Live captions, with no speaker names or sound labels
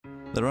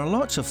There are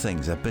lots of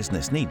things a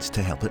business needs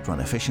to help it run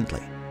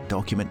efficiently.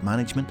 Document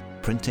management,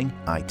 printing,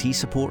 IT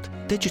support,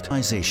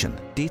 digitization,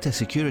 data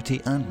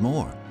security and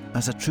more.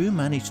 As a true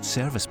managed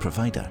service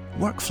provider,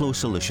 Workflow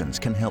Solutions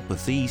can help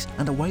with these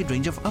and a wide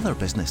range of other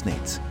business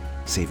needs,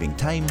 saving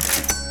time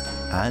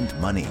and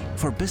money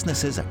for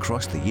businesses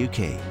across the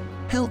UK.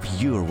 Help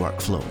your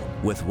workflow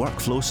with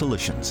Workflow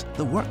Solutions,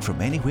 the work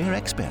from anywhere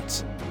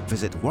experts.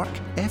 Visit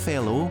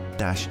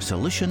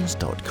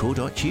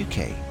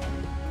workflo-solutions.co.uk.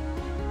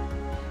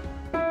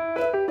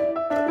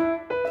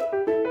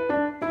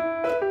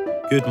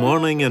 Good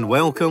morning and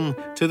welcome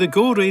to the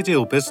Go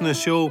Radio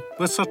Business Show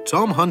with Sir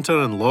Tom Hunter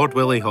and Lord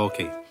Willie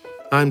Haughey.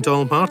 I'm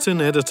Donald Martin,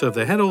 editor of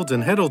the Herald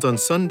and Herald on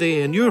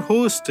Sunday, and your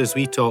host as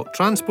we talk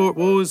transport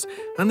woes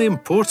and the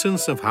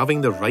importance of having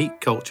the right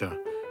culture.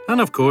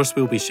 And of course,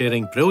 we'll be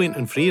sharing brilliant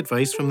and free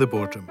advice from the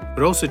boardroom.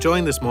 We're also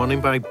joined this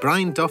morning by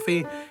Brian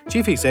Duffy,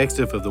 Chief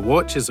Executive of the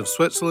Watches of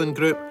Switzerland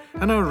Group,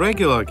 and our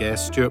regular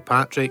guest, Stuart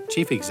Patrick,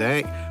 Chief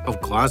Exec of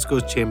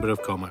Glasgow's Chamber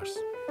of Commerce.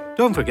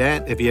 Don't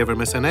forget, if you ever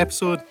miss an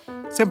episode,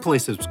 simply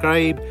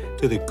subscribe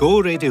to the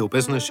Go Radio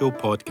Business Show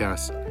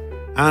podcast.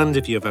 And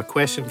if you have a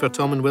question for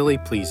Tom and Willie,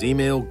 please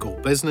email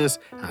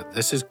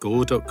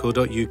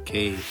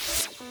gobusiness@thisisgo.co.uk.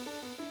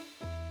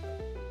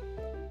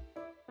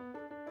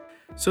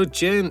 So,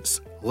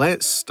 gents,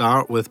 let's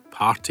start with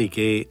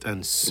Partygate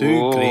and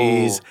Sue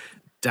Gray's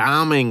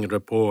damning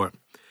report.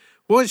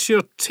 What's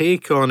your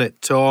take on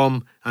it,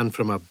 Tom? And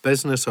from a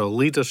business or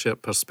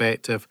leadership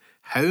perspective,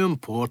 how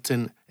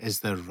important is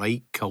the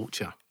right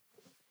culture?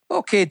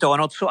 Okay,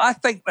 Donald, so I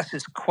think this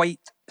is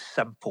quite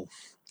simple.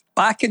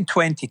 Back in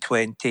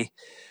 2020,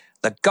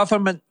 the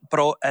government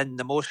brought in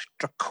the most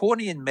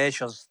draconian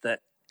measures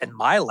that in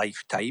my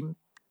lifetime,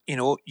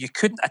 you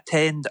couldn't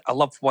attend a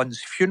loved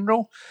one's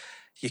funeral,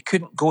 you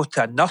couldn't go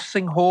to a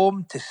nursing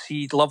home to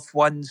see loved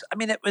ones. I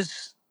mean, it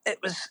was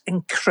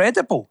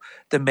incredible,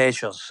 the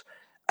measures.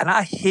 And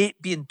I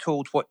hate being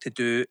told what to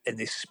do, and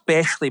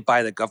especially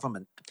by the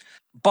government.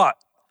 But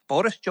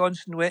Boris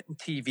Johnson went on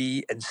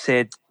TV and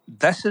said,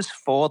 this is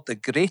for the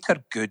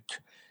greater good.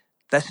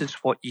 This is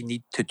what you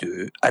need to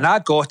do. And I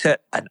got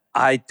it and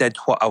I did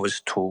what I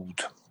was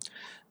told.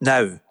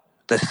 Now,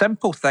 the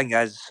simple thing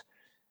is,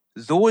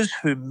 those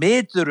who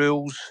made the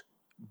rules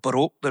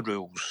broke the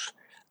rules.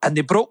 And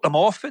they broke them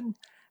often,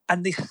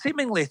 and they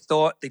seemingly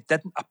thought they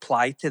didn't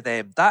apply to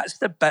them. That's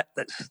the bit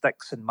that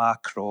sticks in my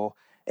craw.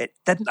 It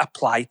didn't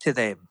apply to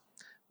them.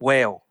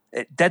 Well,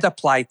 it did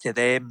apply to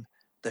them.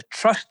 The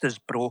trust is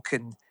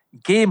broken.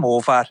 Game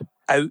over.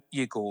 Out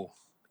you go.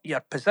 Your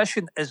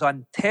position is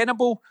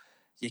untenable.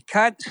 You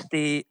can't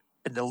stay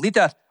in the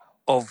leader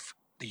of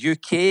the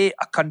UK,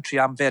 a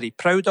country I'm very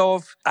proud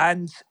of.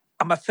 And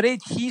I'm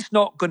afraid he's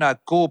not going to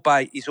go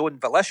by his own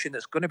volition.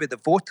 It's going to be the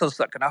voters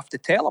that are going to have to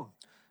tell him,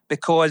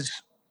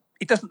 because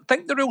he doesn't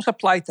think the rules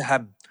apply to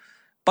him.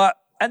 But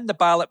in the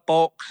ballot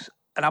box,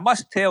 and I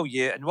must tell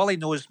you, and Willie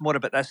knows more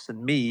about this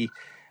than me,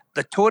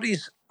 the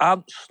Tories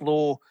aren't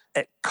slow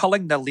at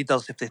culling their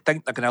leaders if they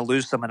think they're going to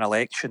lose them in an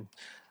election.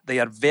 They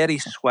are very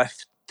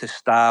swift to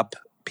stab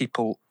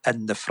people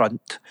in the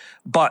front.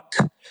 But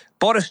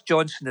Boris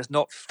Johnson is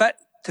not fit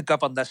to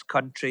govern this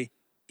country.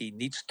 He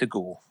needs to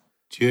go.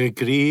 Do you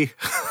agree?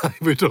 I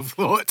would have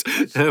thought.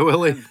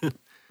 Willie?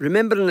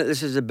 Remembering that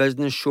this is a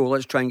business show,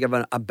 let's try and give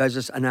a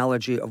business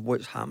analogy of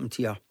what's happened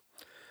here.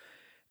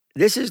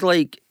 This is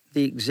like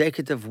the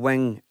executive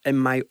wing in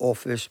my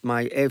office,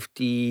 my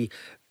FD,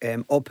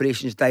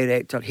 operations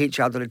director,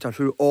 HR director,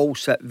 who all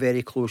sit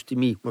very close to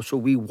me. So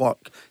we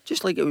work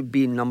just like it would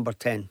be in number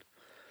 10.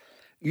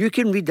 You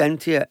can read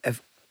into it,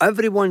 if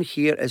everyone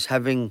here is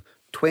having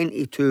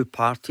 22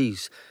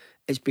 parties,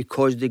 it's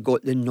because they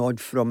got the nod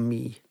from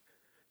me.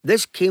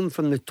 This came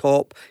from the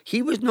top.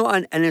 He was not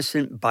an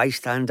innocent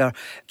bystander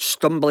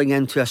stumbling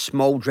into a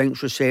small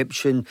drinks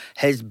reception,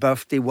 his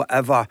birthday,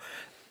 whatever.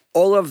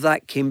 All of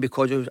that came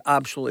because it was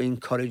absolutely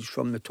encouraged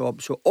from the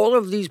top. So all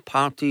of these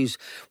parties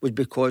was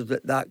because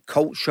that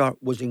culture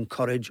was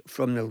encouraged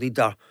from the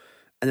leader.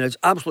 And there's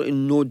absolutely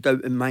no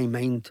doubt in my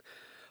mind.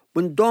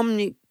 When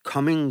Dominic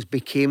Cummings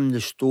became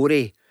the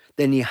story,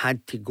 then he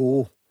had to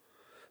go.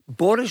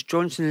 Boris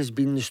Johnson has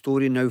been the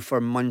story now for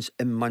months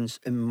and months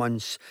and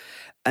months.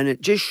 And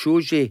it just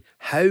shows you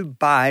how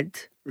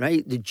bad,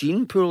 right, the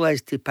gene pool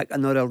is to pick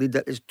another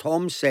leader. As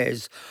Tom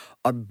says,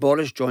 or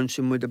Boris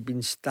Johnson would have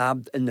been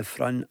stabbed in the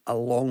front a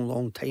long,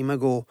 long time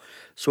ago.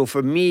 So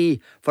for me,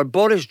 for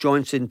Boris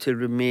Johnson to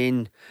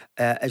remain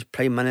as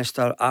Prime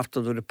Minister after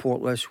the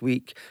report this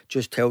week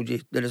just tells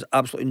you there is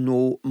absolutely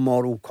no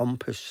moral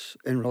compass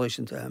in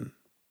relation to him.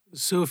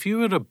 So if you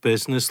were a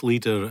business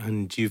leader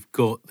and you've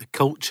got the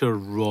culture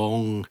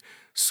wrong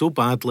so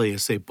badly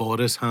as, say,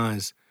 Boris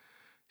has,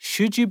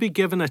 should you be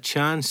given a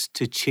chance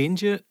to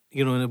change it?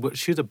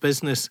 Should a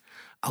business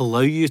allow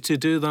you to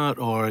do that,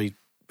 or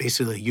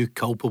basically you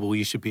culpable,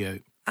 you should be out?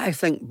 I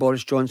think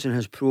Boris Johnson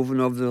has proven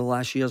over the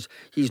last years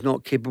he's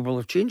not capable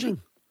of changing.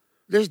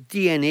 this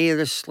DNA,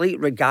 this slight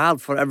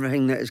regard for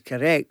everything that is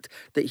correct,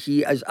 that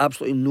he has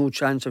absolutely no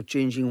chance of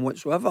changing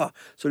whatsoever.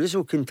 So this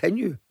will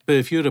continue. But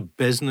if you're a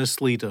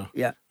business leader,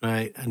 Yeah.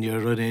 right, and you're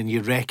running, and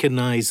you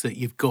recognise that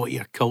you've got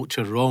your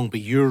culture wrong, but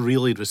you're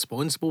really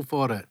responsible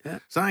for it, Yeah.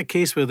 is that a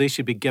case where they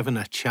should be given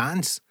a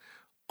chance,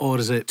 or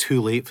is it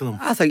too late for them?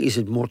 I think he's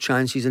had more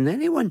chances than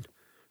anyone.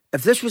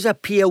 If this was a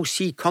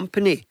PLC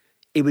company,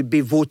 he would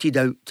be voted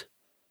out.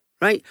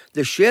 Right?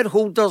 The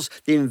shareholders,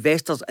 the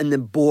investors and the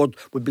board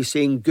would be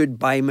saying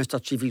goodbye,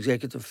 Mr. Chief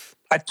Executive.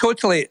 I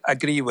totally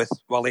agree with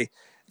Willie.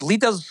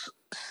 Leaders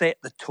set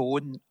the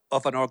tone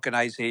of an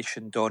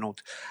organisation,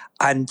 Donald,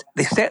 and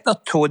they set their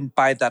tone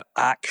by their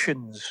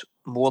actions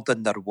more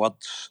than their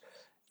words.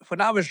 When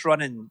I was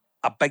running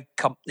a big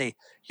company,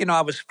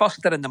 I was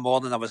first in the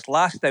morning, I was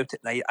last out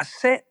at night. I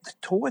set the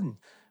tone.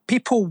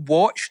 People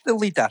watch the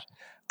leader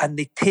and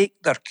they take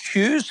their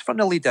cues from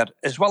the leader.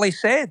 As Willie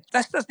said,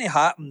 this doesn't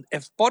happen.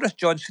 If Boris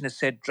Johnson has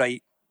said,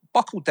 right,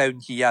 buckle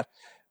down here,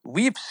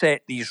 we've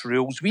set these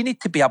rules, we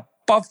need to be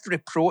above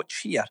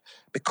reproach here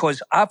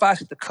because I've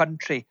asked the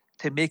country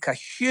to make a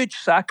huge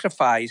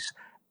sacrifice,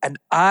 and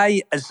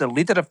I, as the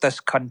leader of this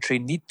country,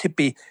 need to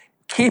be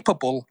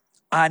capable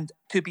and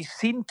to be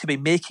seen to be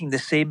making the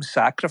same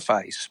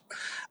sacrifice.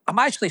 I'm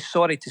actually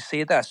sorry to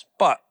say this,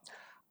 but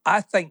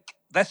I think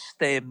this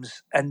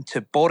stems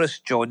into Boris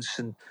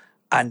Johnson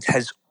and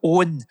his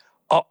own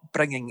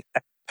upbringing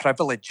and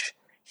privilege.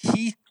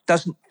 He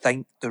doesn't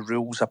think the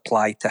rules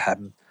apply to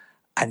him,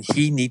 and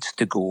he needs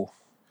to go.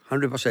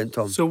 100%,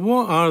 Tom. So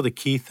what are the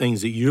key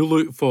things that you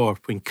look for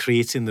when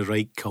creating the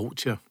right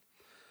culture?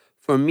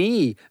 For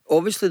me,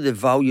 obviously the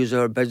values of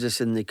our business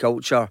and the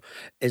culture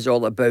is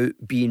all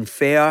about being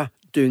fair,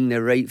 doing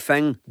the right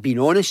thing, being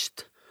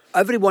honest.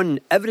 Everyone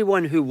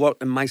who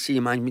worked in my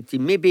senior management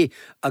team, maybe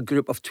a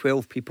group of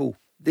 12 people,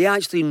 they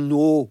actually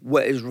know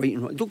what is right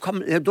and wrong.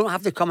 They don't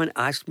have to come and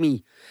ask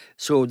me.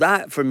 So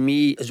that, for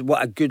me, is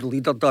what a good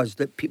leader does,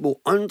 that people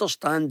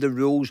understand the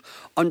rules,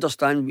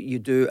 understand what you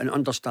do, and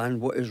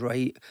understand what is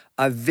right.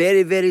 I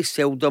very, very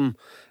seldom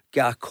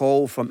get a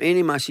call from any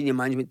of my senior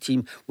management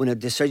team when a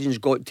decision's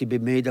got to be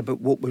made about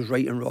what was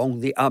right and wrong.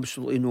 They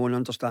absolutely know and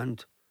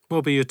understand. What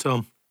about you,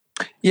 Tom?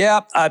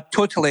 Yeah, I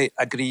totally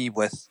agree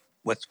with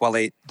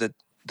Willie.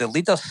 The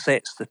leader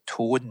sets the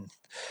tone.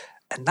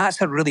 And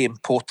that's a really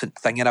important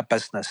thing in a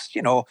business,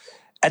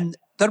 And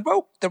there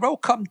will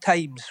come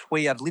times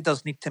where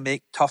leaders need to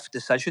make tough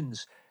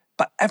decisions,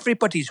 but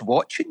everybody's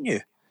watching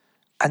you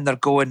and they're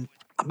going,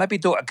 I maybe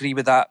don't agree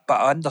with that,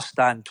 but I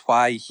understand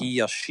why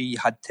he or she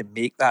had to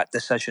make that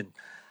decision.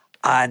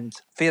 And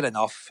fair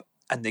enough,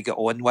 and they get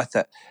on with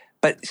it.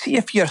 But see,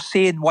 if you're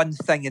saying one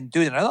thing and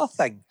doing another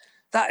thing,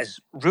 that is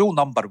rule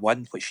number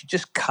one, which you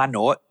just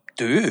cannot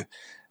do.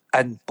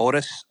 And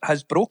Boris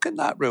has broken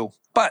that rule.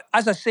 But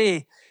as I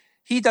say,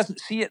 he doesn't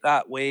see it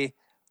that way,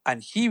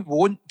 and he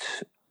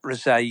won't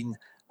resign,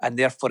 and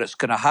therefore it's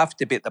going to have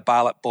to be at the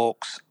ballot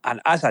box. And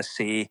as I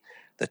say,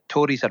 the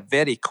Tories are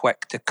very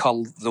quick to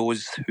cull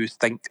those who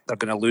think they're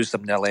going to lose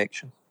them in the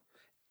election.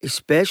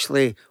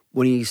 Especially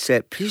when he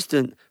set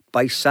precedent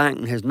by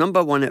sacking his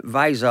number one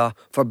advisor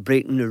for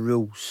breaking the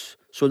rules.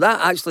 So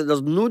that actually,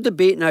 there's no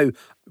debate now.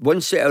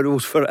 One set of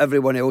rules for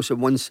everyone else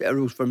and one set of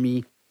rules for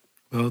me.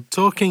 Well,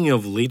 talking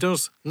of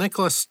leaders,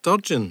 Nicola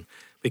Sturgeon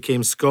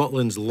became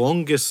Scotland's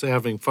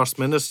longest-serving First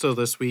Minister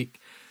this week,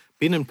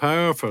 been in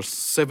power for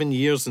 7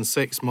 years and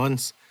 6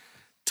 months.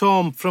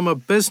 Tom, from a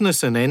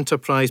business and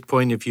enterprise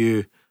point of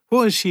view,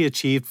 what has she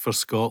achieved for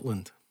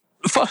Scotland?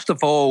 First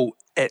of all,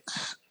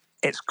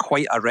 it's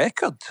quite a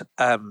record,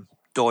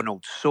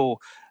 Donald. So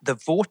the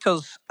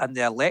voters and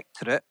the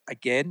electorate,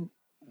 again,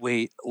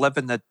 we live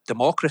in a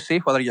democracy,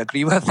 whether you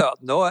agree with it or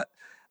not,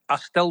 are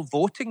still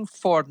voting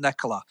for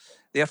Nicola.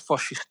 Therefore,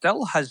 she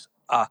still has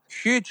a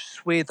huge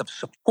swathe of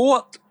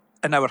support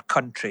in our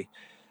country.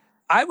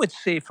 I would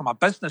say from a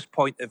business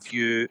point of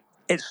view,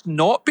 it's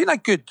not been a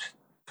good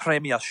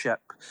premiership.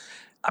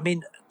 I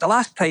mean, the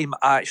last time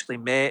I actually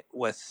met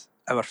with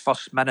our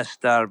First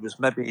Minister was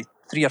maybe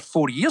 3 or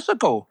 4 years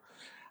ago.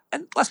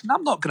 And listen,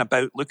 I'm not going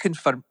about looking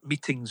for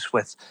meetings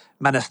with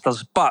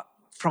ministers, but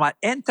from an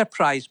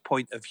enterprise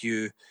point of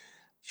view,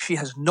 she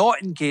has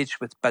not engaged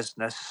with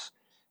business.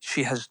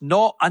 She has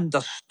not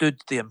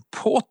understood the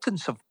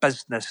importance of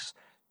business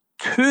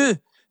to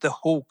the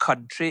whole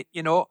country.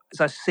 As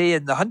I say,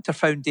 in the Hunter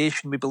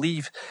Foundation, we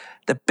believe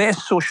the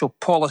best social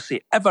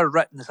policy ever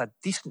written is a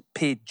decent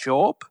paid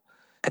job.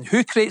 And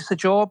who creates the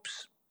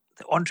jobs?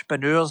 The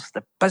entrepreneurs,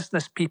 the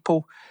business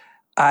people.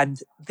 And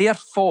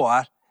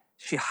therefore,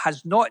 she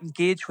has not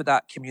engaged with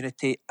that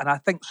community. And I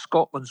think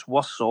Scotland's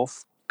worse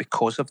off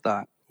because of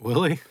that.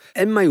 Willie?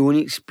 In my own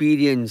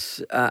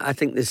experience, I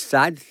think the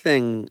sad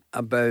thing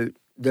about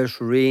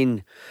this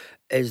reign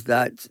is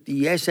that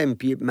the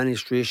SNP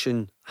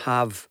administration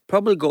have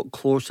probably got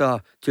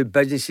closer to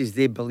businesses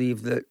they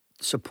believe that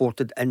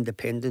supported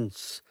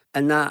independence.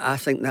 And that, I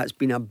think that's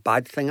been a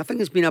bad thing. I think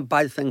it's been a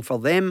bad thing for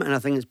them, and I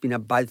think it's been a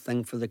bad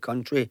thing for the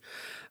country.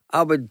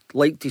 I would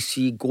like to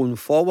see going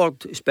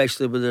forward,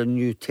 especially with their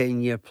new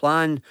 10-year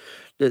plan,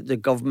 that the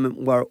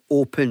government were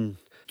open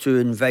to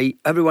invite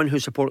everyone who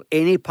support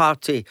any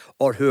party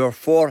or who are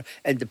for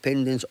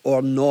independence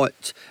or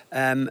not.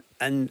 And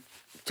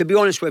to be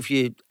honest with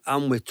you,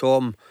 I'm with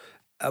Tom.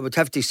 I would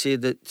have to say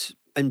that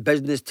in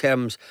business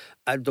terms,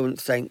 I don't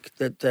think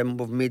that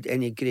we've made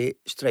any great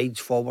strides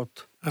forward.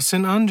 A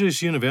St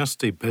Andrews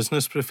University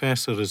business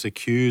professor has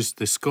accused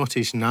the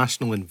Scottish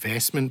National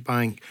Investment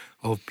Bank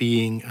of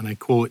being, and I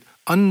quote,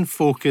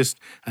 unfocused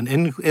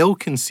and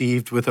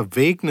ill-conceived with a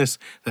vagueness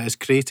that has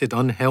created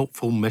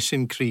unhelpful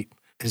mission creep.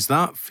 Is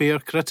that fair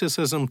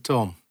criticism,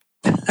 Tom?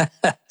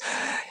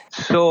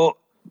 So,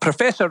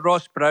 Professor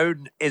Ross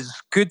Brown is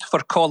good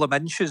for column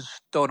inches,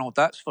 Donald,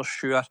 that's for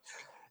sure.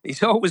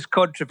 He's always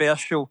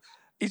controversial.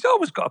 He's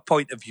always got a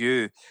point of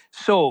view.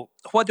 So,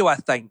 what do I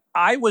think?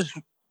 I was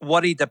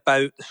worried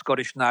about the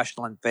Scottish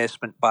National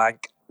Investment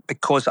Bank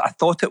because I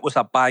thought it was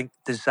a bank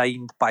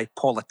designed by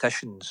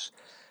politicians,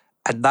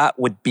 and that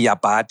would be a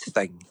bad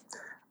thing.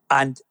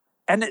 And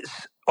in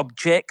its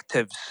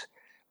objectives,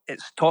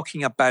 it's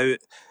talking about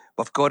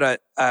we've got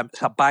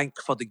it's a bank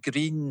for the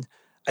green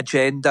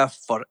agenda,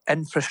 for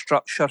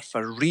infrastructure,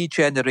 for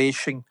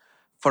regeneration,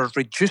 for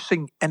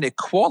reducing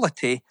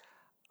inequality,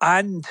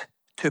 and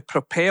to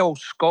propel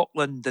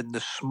Scotland in the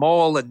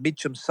small and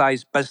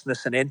medium-sized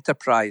business and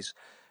enterprise.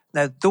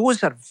 Now,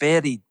 those are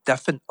very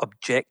different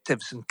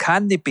objectives, and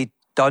can they be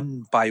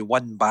done by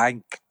one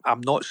bank?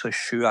 I'm not so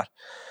sure.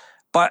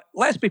 But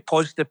let's be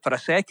positive for a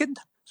second.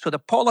 So the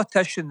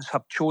politicians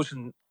have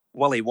chosen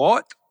Willie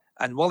Watt,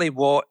 and Willie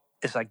Watt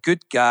is a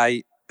good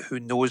guy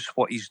who knows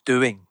what he's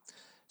doing.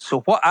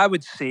 So what I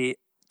would say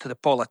to the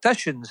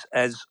politicians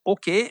is,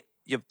 OK,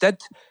 you've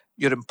did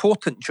your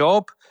important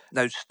job.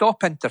 Now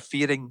stop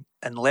interfering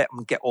and let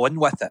them get on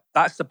with it.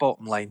 That's the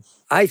bottom line.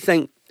 I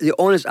think the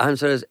honest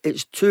answer is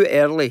it's too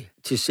early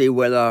to say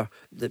whether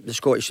the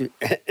Scottish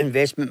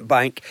Investment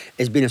Bank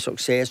has been a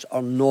success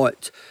or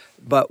not.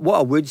 But what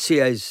I would say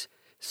is,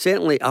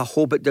 certainly I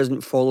hope it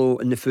doesn't follow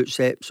in the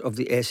footsteps of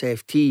the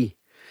SFT.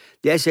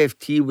 The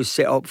SFT was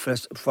set up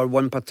for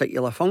one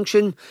particular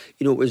function.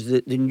 You know, it was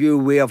the new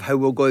way of how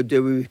we're going to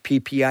do with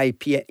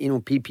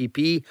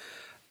PPP.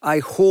 I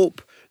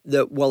hope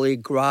that Willie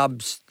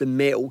grabs the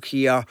metal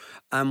here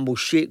and will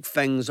shake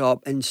things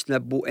up, and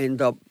SNIB will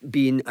end up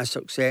being a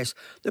success.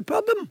 The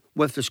problem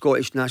with the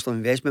Scottish National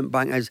Investment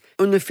Bank is,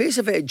 on the face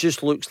of it, it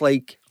just looks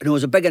like, you know, it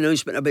was a big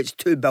announcement about it's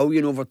 $2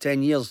 billion over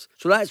 10 years.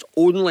 So that's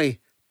only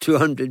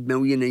 200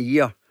 million a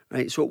year.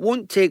 Right, so it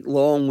won't take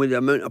long with the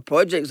amount of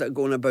projects that are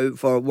going about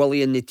for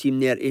Willie and the team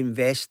there to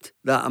invest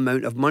that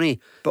amount of money.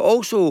 But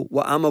also,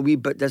 what I'm a wee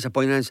bit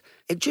disappointed is,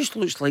 it just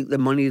looks like the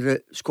money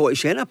that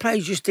Scottish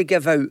Enterprise used to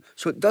give out.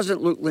 So it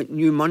doesn't look like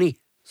new money.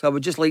 So I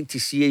would just like to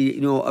see,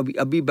 you know,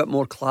 a wee bit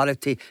more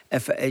clarity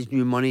if it is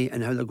new money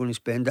and how they're going to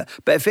spend it.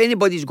 But if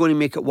anybody's going to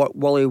make it work,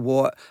 Willie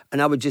Watt,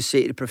 and I would just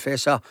say to the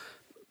Professor,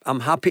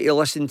 I'm happy to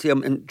listen to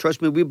him, and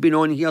trust me, we've been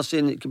on here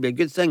saying it could be a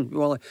good thing.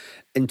 Well,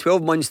 in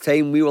 12 months'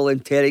 time, we will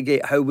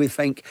interrogate how we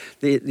think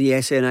the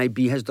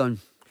SNIB has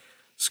done.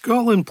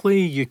 Scotland play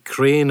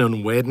Ukraine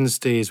on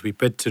Wednesday as we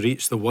bid to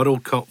reach the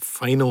World Cup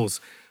finals.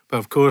 But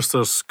of course,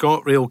 there's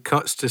ScotRail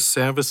cuts to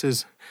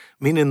services,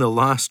 meaning the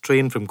last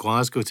train from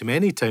Glasgow to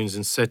many towns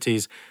and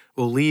cities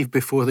will leave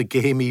before the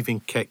game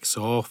even kicks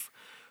off.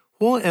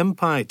 What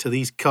impact are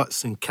these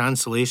cuts and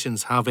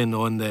cancellations having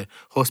on the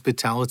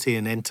hospitality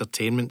and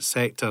entertainment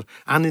sector,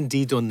 and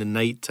indeed on the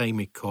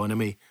nighttime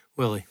economy,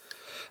 Willie?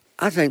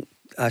 I think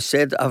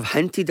I've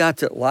hinted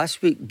at it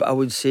last week, but I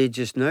would say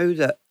just now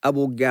that I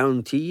will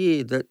guarantee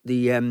you that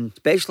the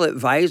special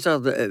advisor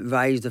that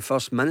advised the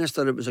First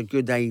Minister it was a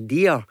good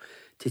idea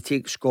to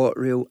take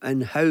ScotRail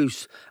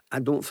in-house, I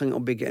don't think I'll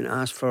be getting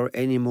asked for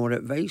any more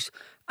advice.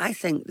 I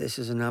think this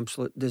is an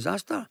absolute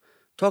disaster.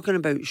 Talking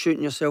about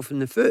shooting yourself in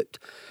the foot.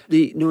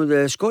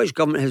 The Scottish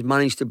Government has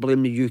managed to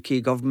blame the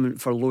UK Government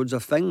for loads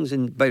of things,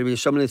 and by the way,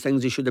 some of the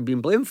things they should have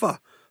been blamed for.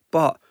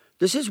 But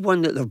this is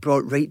one that they've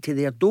brought right to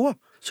their door.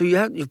 So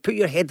you've put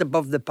your head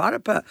above the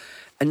parapet.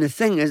 And the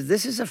thing is,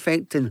 this is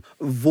affecting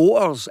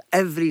voters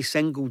every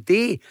single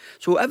day.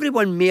 So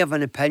everyone may have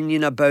an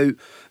opinion about,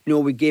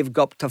 we gave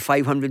up to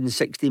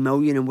 560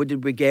 million and what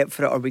did we get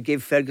for it? Or we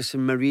gave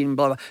Ferguson Marine,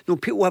 blah, blah. No,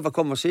 people have a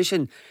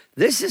conversation.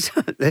 This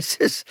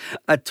is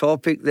a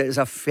topic that is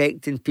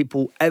affecting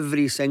people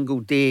every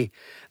single day.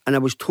 And I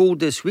was told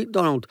this week,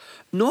 Donald,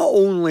 not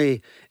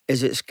only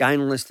is it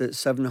scandalous that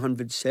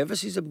 700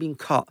 services have been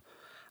cut,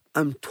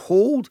 I'm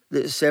told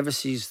that the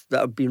services that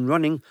have been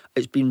running,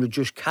 it's been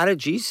reduced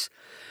carriages.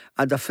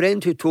 I had a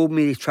friend who told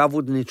me he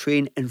travelled in the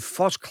train in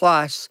first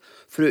class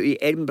through to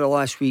Edinburgh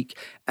last week,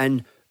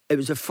 and it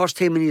was the first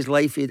time in his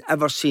life he'd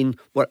ever seen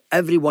where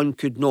everyone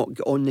could not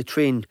get on the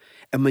train.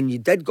 And when you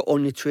did get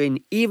on the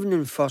train, even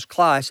in first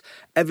class,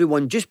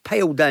 everyone just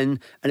piled in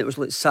and it was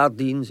like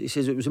sardines. He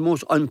says it was the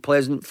most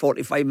unpleasant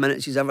 45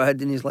 minutes he's ever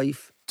had in his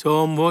life.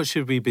 Tom, what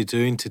should we be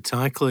doing to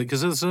tackle it?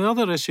 Because there's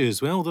another issue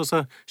as well. There's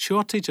a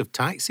shortage of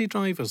taxi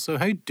drivers. So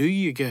how do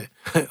you get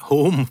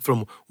home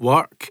from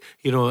work,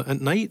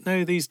 at night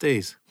now these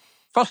days?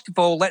 First of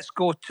all, let's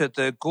go to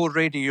the Go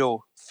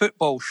Radio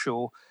football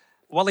show.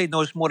 Willie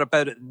knows more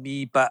about it than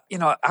me, but,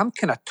 I'm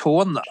kind of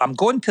torn. I'm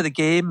going to the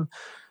game.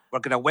 We're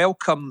going to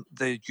welcome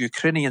the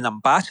Ukrainian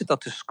ambassador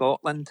to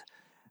Scotland.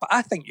 But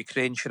I think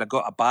Ukraine should have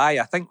got a bye.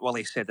 I think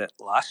Willie said it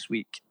last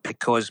week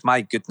because,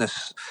 my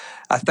goodness,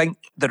 I think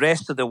the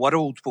rest of the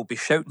world will be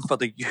shouting for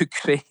the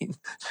Ukraine.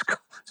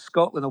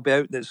 Scotland will be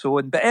out on its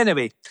own. But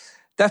anyway,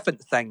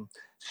 different thing.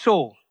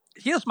 So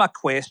here's my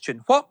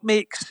question. What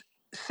makes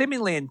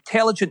seemingly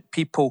intelligent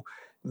people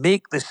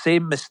make the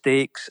same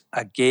mistakes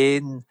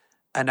again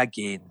and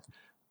again?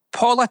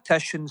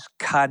 Politicians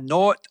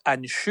cannot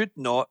and should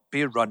not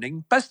be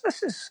running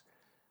businesses.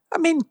 I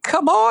mean,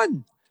 come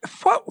on.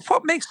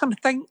 What makes them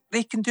think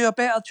they can do a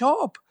better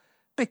job?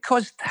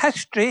 Because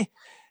history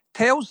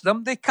tells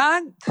them they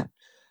can't.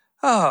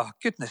 Oh,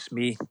 goodness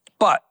me.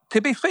 But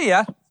to be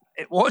fair,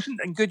 it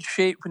wasn't in good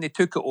shape when they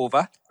took it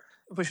over,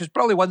 which is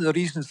probably one of the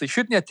reasons they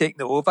shouldn't have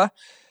taken it over.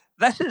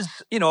 This is,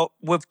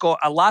 we've got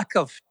a lack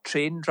of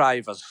train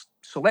drivers.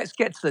 So let's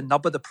get to the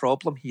nub of the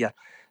problem here.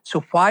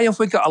 So why have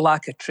we got a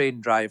lack of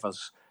train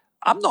drivers?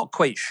 I'm not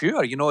quite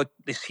sure.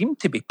 They seem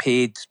to be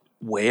paid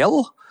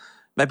well.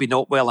 Maybe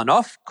not well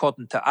enough,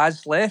 according to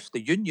ASLEF,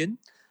 the union,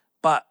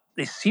 but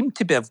they seem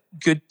to be of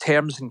good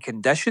terms and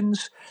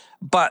conditions.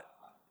 But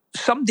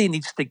somebody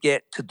needs to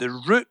get to the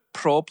root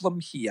problem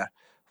here.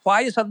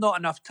 Why is there not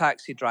enough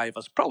taxi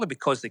drivers? Probably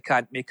because they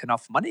can't make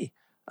enough money.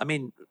 I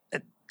mean,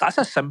 that's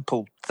a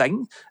simple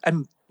thing,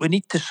 and we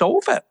need to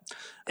solve it.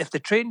 If the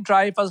train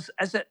drivers,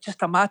 is it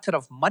just a matter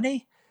of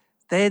money?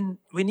 Then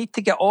we need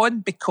to get on,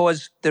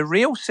 because the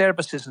rail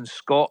services in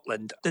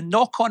Scotland, the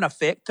knock-on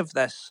effect of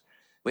this,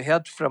 we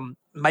heard from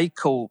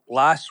Michael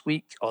last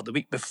week or the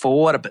week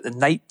before about the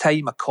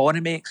nighttime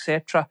economy,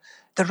 etc.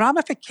 The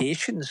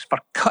ramifications for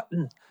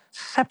cutting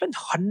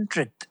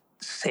 700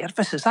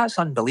 services, that's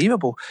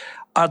unbelievable,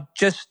 are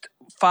just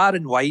far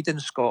and wide in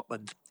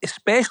Scotland,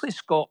 especially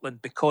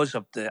Scotland because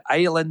of the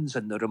islands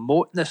and the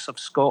remoteness of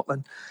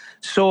Scotland.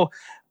 So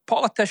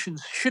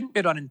politicians shouldn't be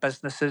running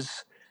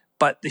businesses,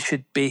 but they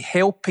should be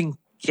helping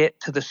get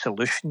to the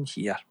solution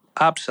here.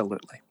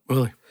 Absolutely.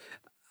 Really?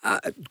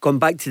 Going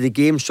back to the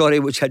game, sorry,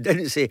 which I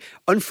didn't say.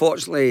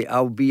 Unfortunately,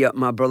 I'll be at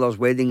my brother's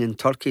wedding in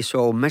Turkey,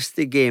 so I'll miss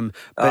the game.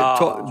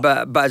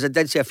 But as I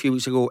did say a few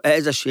weeks ago, it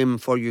is a shame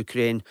for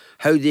Ukraine.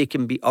 How they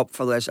can be up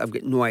for this, I've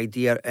got no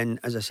idea. And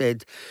as I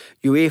said,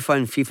 UEFA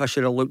and FIFA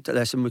should have looked at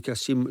this, and we could have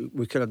seen what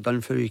we could have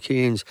done for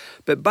Ukrainians.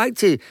 But back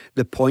to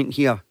the point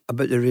here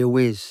about the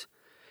railways.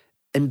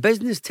 In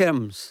business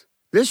terms,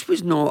 this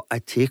was not a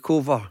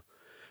takeover.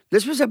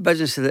 This was a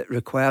business that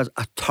requires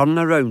a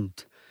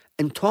turnaround.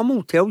 And Tom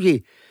will tell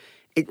you,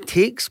 it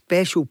takes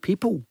special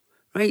people,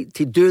 right,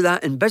 to do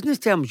that. In business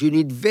terms, you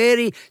need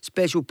very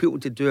special people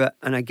to do it.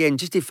 And again,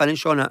 just to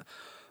finish on it,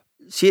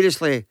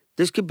 seriously,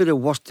 this could be the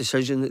worst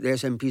decision that the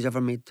SNP's ever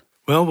made.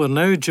 Well, we're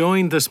now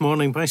joined this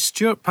morning by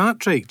Stuart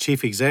Patrick,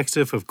 Chief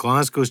Executive of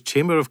Glasgow's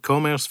Chamber of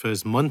Commerce, for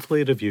his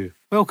monthly review.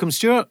 Welcome,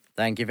 Stuart.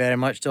 Thank you very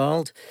much,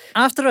 Donald.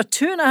 After a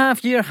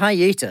 2.5-year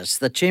hiatus,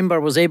 the Chamber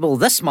was able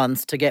this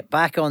month to get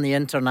back on the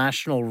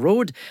international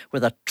road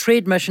with a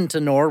trade mission to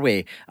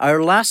Norway,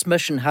 our last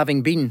mission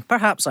having been,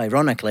 perhaps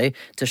ironically,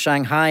 to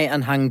Shanghai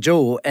and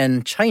Hangzhou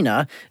in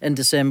China in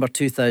December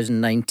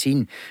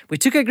 2019. We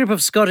took a group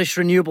of Scottish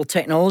renewable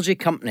technology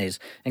companies,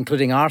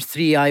 including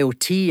R3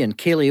 IoT and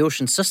Cayley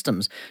Ocean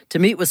Systems, to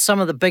meet with some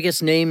of the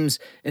biggest names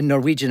in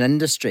Norwegian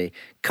industry,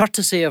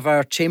 courtesy of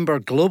our Chamber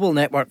Global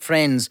Network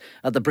friends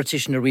at the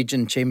British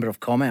Norwegian Chamber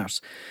of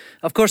Commerce.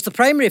 Of course, the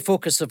primary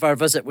focus of our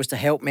visit was to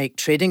help make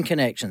trading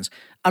connections,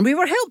 and we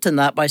were helped in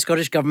that by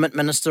Scottish Government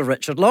Minister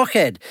Richard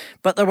Lochhead.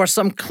 But there were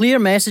some clear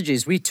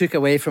messages we took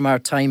away from our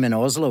time in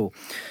Oslo.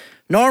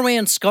 Norway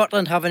and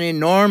Scotland have an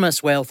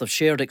enormous wealth of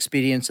shared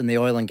experience in the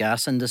oil and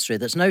gas industry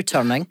that's now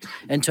turning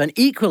into an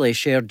equally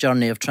shared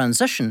journey of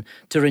transition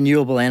to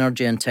renewable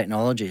energy and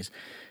technologies.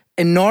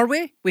 In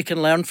Norway, we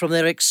can learn from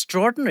their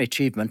extraordinary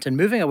achievement in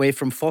moving away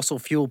from fossil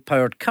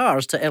fuel-powered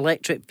cars to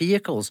electric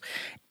vehicles.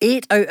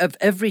 8 out of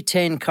every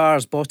 10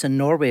 cars bought in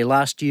Norway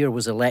last year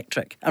was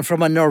electric. And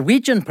from a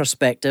Norwegian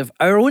perspective,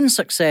 our own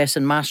success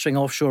in mastering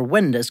offshore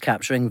wind is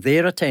capturing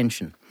their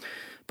attention.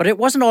 But it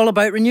wasn't all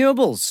about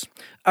renewables.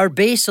 Our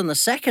base on the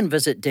second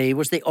visit day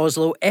was the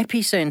Oslo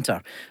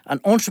Epicentre, an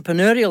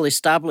entrepreneurial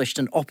established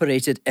and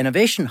operated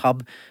innovation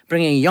hub,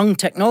 bringing young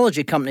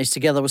technology companies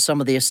together with some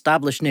of the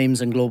established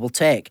names in global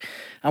tech.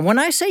 And when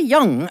I say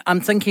young,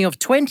 I'm thinking of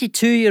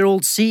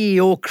 22-year-old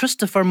CEO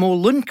Christopher Mo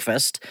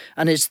Lundqvist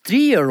and his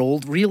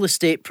 3-year-old real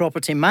estate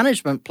property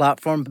management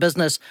platform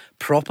business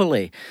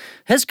Properly.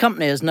 His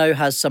company now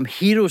has some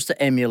heroes to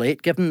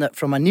emulate, given that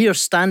from a near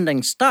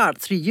standing start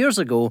 3 years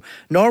ago,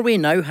 Norway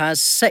now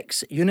has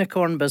 6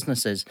 unicorn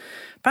businesses.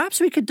 Perhaps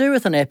we could do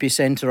with an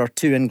epicentre or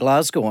 2 in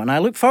Glasgow, and I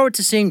look forward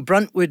to seeing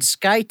Bruntwood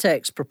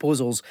Skytech's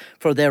proposals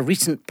for their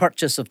recent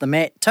purchase of the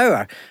Met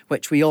Tower,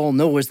 which we all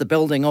know is the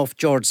building off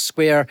George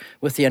Square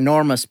with the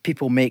enormous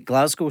People Make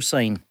Glasgow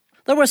sign.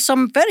 There was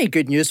some very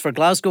good news for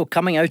Glasgow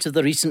coming out of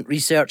the recent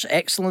Research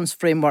Excellence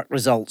Framework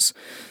results.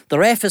 The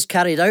REF is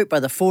carried out by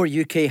the 4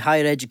 UK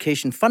higher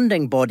education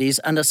funding bodies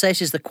and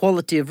assesses the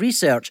quality of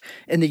research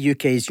in the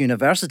UK's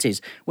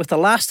universities, with the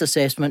last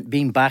assessment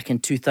being back in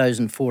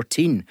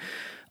 2014.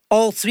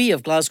 All 3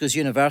 of Glasgow's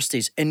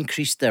universities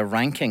increased their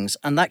rankings,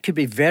 and that could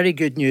be very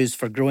good news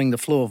for growing the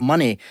flow of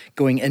money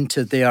going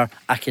into their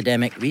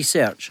academic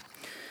research.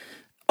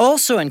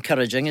 Also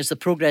encouraging is the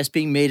progress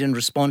being made in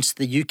response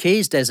to the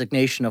UK's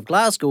designation of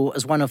Glasgow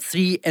as one of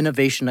 3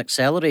 innovation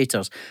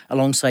accelerators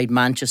alongside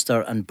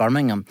Manchester and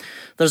Birmingham.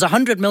 There's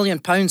 £100 million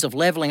of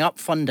levelling up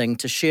funding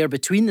to share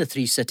between the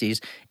 3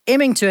 cities,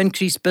 aiming to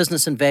increase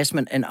business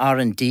investment in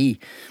R&D.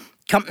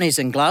 Companies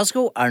in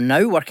Glasgow are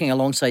now working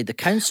alongside the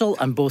council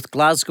and both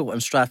Glasgow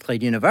and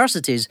Strathclyde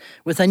universities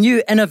with a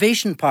new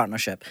innovation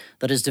partnership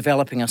that is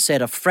developing a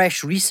set of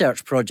fresh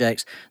research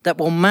projects that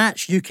will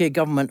match UK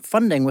government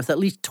funding with at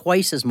least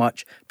twice as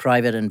much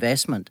private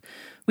investment.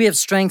 We have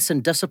strengths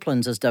in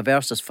disciplines as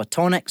diverse as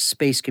photonics,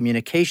 space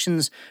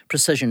communications,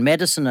 precision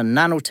medicine and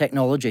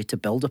nanotechnology to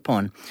build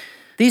upon.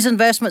 These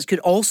investments could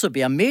also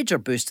be a major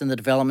boost in the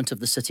development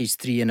of the city's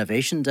 3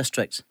 innovation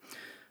districts.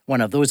 One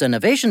of those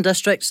innovation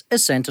districts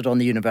is centred on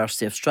the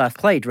University of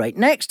Strathclyde, right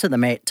next to the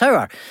Met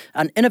Tower,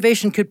 and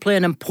innovation could play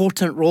an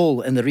important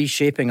role in the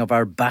reshaping of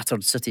our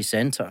battered city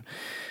centre.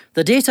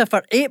 The data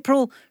for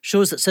April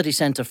shows that city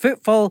centre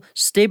footfall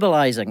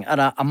stabilising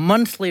at a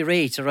monthly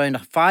rate around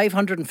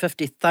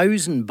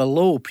 550,000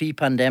 below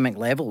pre-pandemic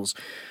levels.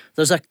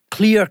 There's a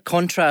clear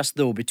contrast,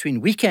 though, between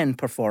weekend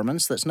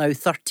performance, that's now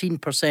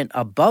 13%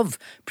 above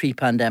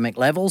pre-pandemic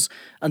levels,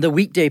 and the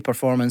weekday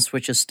performance,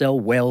 which is still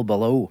well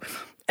below.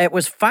 It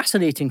was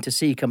fascinating to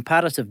see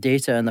comparative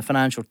data in the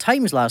Financial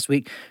Times last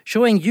week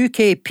showing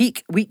UK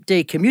peak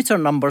weekday commuter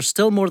numbers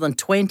still more than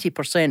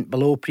 20%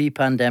 below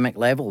pre-pandemic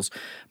levels,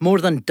 more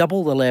than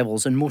double the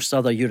levels in most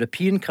other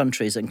European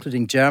countries,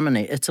 including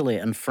Germany, Italy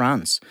and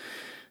France.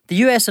 The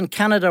US and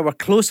Canada were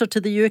closer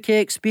to the UK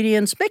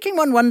experience, making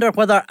one wonder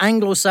whether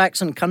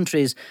Anglo-Saxon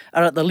countries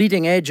are at the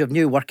leading edge of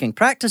new working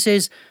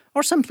practices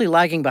or simply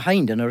lagging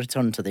behind in a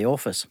return to the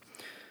office.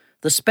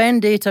 The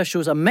spend data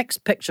shows a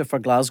mixed picture for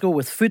Glasgow,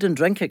 with food and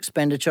drink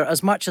expenditure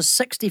as much as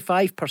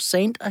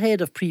 65%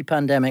 ahead of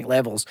pre-pandemic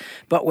levels,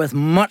 but with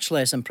much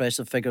less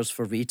impressive figures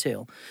for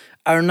retail.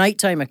 Our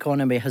nighttime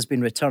economy has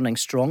been returning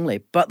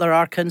strongly, but there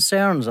are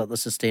concerns at the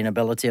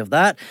sustainability of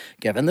that,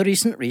 given the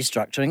recent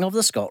restructuring of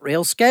the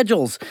ScotRail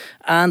schedules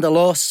and the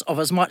loss of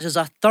as much as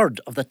a third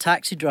of the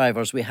taxi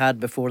drivers we had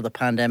before the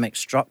pandemic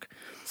struck.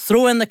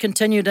 Throw in the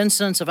continued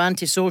incidence of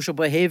antisocial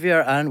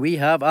behaviour and we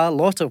have a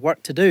lot of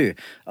work to do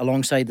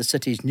alongside the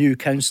city's new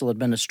council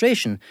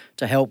administration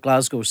to help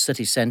Glasgow's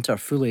city centre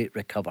fully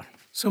recover.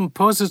 Some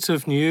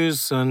positive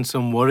news and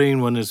some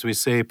worrying one, as we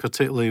say,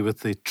 particularly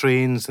with the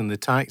trains and the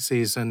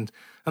taxis. And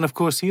of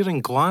course, here in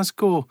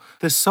Glasgow,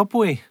 the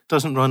subway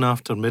doesn't run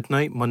after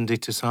midnight, Monday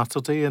to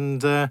Saturday,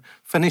 and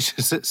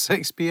finishes at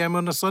 6 p.m.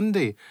 on a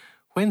Sunday.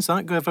 When's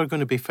that ever going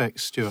to be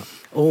fixed, Stuart?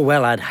 Oh,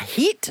 well, I'd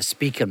hate to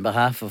speak on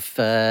behalf of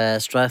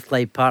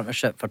Strathclyde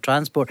Partnership for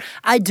Transport.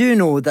 I do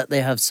know that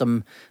they have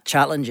some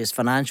challenges,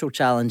 financial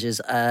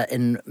challenges,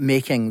 in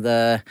making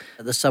the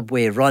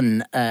subway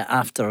run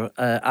after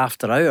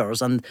hours,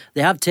 and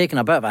they have taken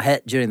a bit of a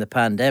hit during the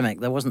pandemic.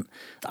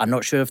 I'm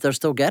not sure if they're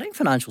still getting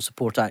financial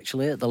support,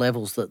 actually, at the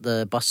levels that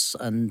the bus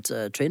and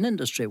train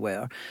industry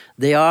were.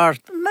 They are a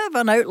bit of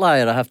an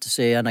outlier, I have to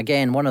say, and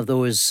again, one of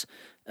those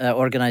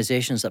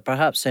organisations that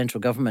perhaps central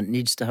government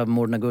needs to have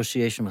more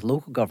negotiation with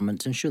local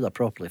government to ensure they're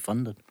properly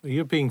funded.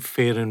 You're being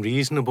fair and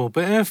reasonable,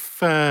 but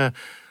if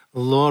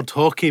Lord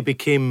Haughey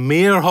became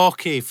Mayor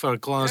Haughey for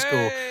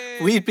Glasgow,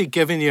 we'd be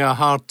giving you a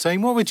hard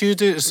time. What would you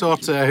do to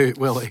sort it out,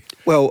 Willie?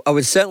 Well, I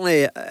would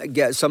certainly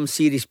get some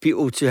serious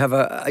people to have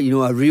a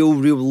real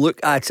look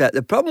at it.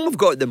 The problem we've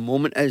got at the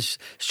moment is,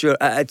 sure,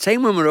 at a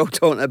time when we're all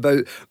talking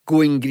about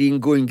going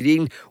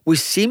green, we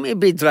seem to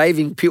be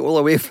driving people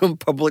away from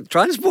public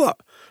transport.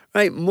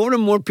 Right, more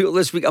and more people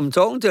this week I'm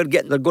talking to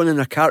they're going in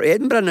their car to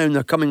Edinburgh now and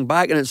they're coming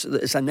back and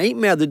it's a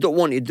nightmare. They don't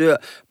want to do it,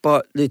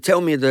 but they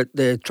tell me that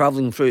the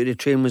travelling through the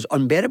train was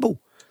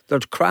unbearable. They're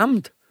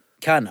crammed.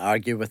 Can't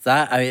argue with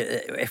that.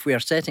 If we are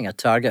setting a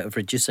target of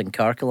reducing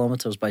car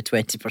kilometres by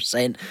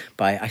 20%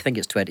 by, I think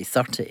it's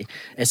 2030,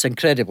 it's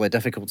incredibly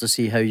difficult to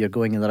see how you're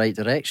going in the right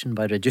direction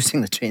by reducing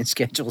the train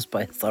schedules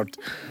by a third.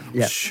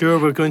 Yeah. Sure,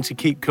 we're going to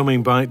keep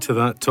coming back to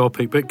that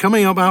topic, but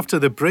coming up after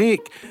the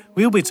break,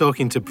 we'll be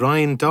talking to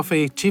Brian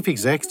Duffy, Chief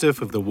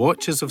Executive of the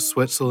Watches of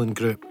Switzerland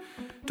Group.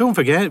 Don't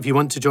forget, if you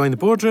want to join the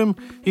boardroom,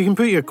 you can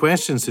put your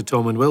questions to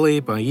Tom and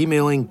Willie by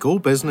emailing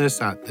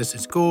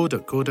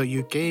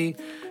gobusiness@thisisgo.co.uk.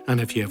 And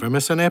if you ever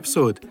miss an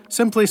episode,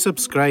 simply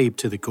subscribe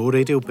to the Go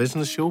Radio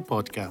Business Show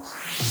podcast.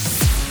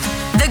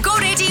 The Go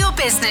Radio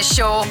Business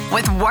Show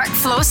with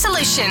Workflow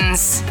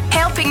Solutions,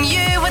 helping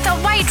you with a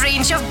wide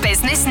range of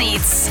business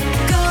needs.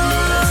 Go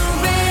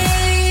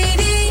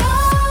Radio.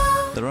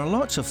 There are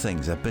lots of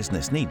things a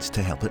business needs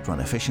to help it run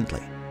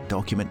efficiently.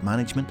 Document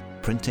management,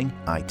 printing,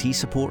 IT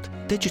support,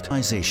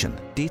 digitisation,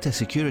 data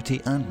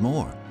security and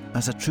more.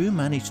 As a true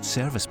managed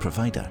service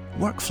provider,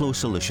 Workflow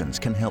Solutions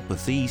can help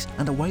with these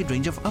and a wide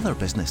range of other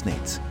business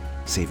needs,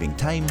 saving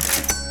time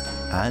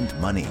and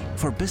money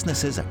for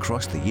businesses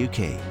across the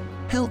UK.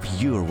 Help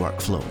your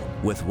workflow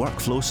with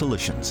Workflow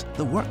Solutions,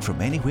 the work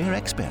from anywhere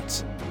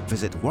experts.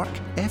 Visit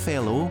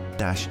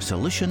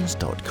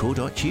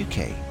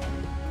workflo-solutions.co.uk.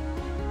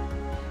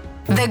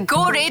 The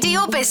Go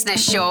Radio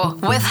Business Show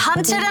with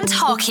Hunter and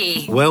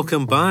Haughey.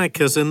 Welcome back,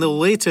 as in the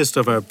latest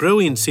of our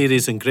brilliant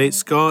series in Great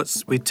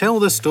Scots, we tell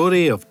the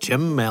story of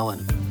Jim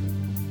Mellon.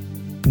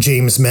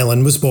 James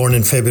Mellon was born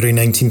in February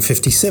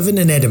 1957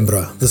 in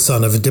Edinburgh, the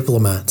son of a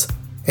diplomat.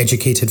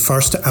 Educated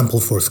first at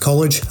Ampleforth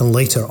College and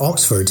later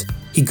Oxford,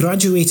 he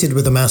graduated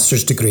with a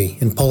master's degree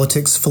in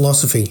politics,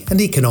 philosophy and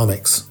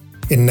economics.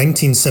 In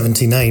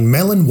 1979,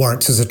 Mellon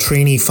worked as a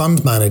trainee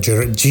fund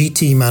manager at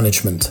GT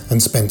Management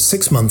and spent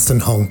 6 months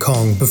in Hong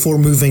Kong before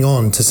moving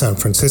on to San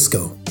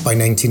Francisco. By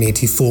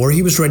 1984,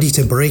 he was ready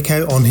to break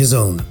out on his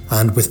own,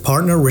 and with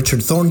partner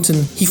Richard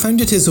Thornton, he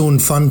founded his own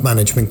fund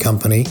management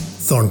company,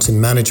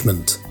 Thornton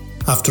Management.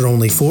 After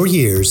only 4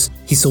 years,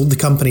 he sold the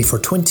company for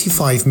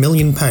 £25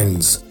 million,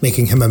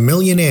 making him a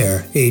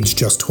millionaire aged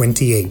just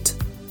 28.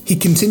 He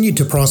continued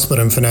to prosper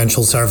in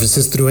financial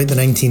services throughout the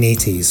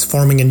 1980s,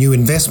 forming a new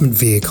investment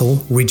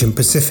vehicle, Region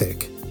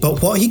Pacific.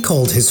 But what he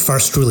called his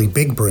first really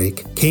big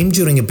break came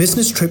during a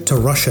business trip to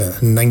Russia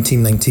in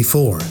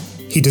 1994.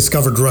 He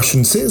discovered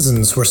Russian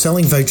citizens were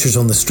selling vouchers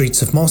on the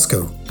streets of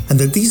Moscow, and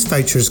that these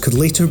vouchers could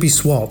later be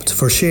swapped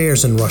for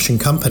shares in Russian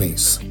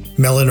companies.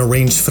 Mellon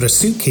arranged for a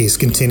suitcase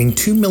containing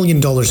 $2 million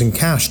in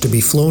cash to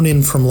be flown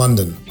in from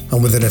London,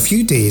 and within a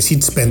few days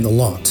he'd spent the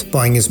lot,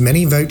 buying as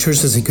many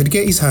vouchers as he could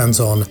get his hands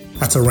on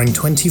at around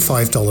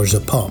 $25 a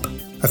pop.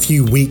 A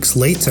few weeks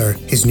later,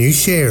 his new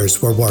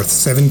shares were worth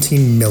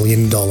 $17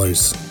 million.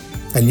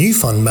 A new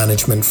fund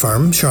management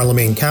firm,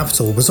 Charlemagne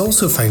Capital, was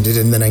also founded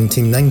in the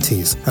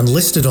 1990s and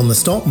listed on the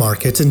stock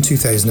market in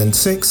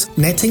 2006,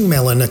 netting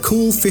Mellon a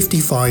cool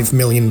 £55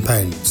 million.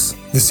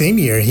 The same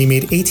year, he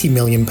made £80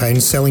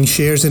 million selling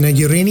shares in a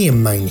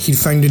uranium mine he'd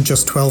founded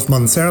just 12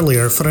 months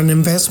earlier for an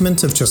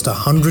investment of just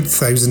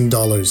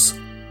 $100,000.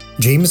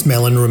 James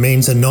Mellon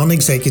remains a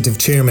non-executive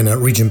chairman at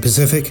Region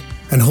Pacific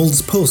and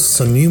holds posts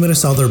on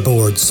numerous other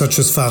boards such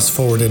as Fast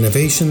Forward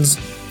Innovations,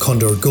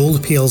 Condor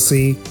Gold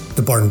plc,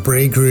 the Burn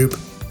Bray Group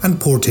and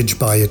Portage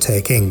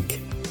Biotech Inc.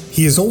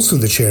 He is also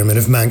the chairman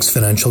of Manx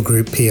Financial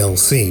Group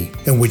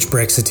plc, in which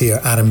Brexiteer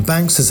Aaron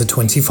Banks is a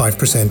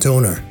 25%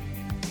 owner.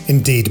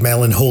 Indeed,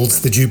 Mellon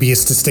holds the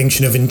dubious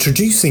distinction of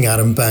introducing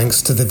Aaron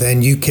Banks to the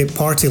then UKIP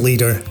party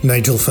leader,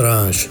 Nigel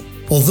Farage.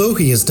 Although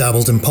he has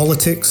dabbled in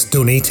politics,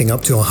 donating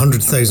up to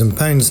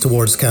 £100,000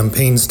 towards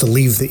campaigns to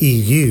leave the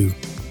EU,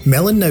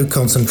 Mellon now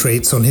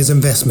concentrates on his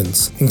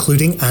investments,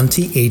 including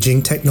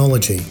anti-aging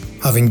technology.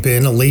 Having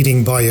been a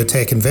leading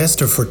biotech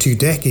investor for 2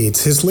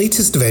 decades, his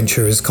latest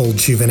venture is called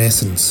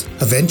Juvenescence,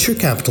 a venture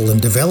capital and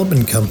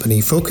development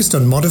company focused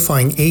on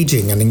modifying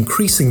aging and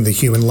increasing the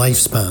human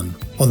lifespan.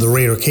 On the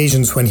rare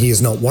occasions when he is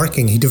not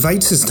working, he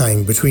divides his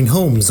time between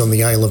homes on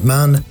the Isle of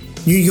Man,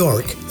 New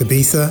York,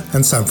 Ibiza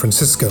and San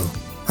Francisco,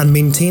 and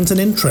maintains an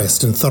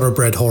interest in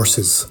thoroughbred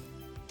horses.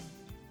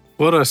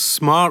 What a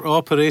smart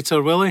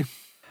operator, Willie.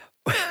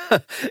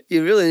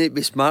 You really need to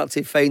be smart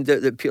to find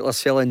out that people are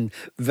selling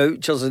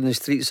vouchers in the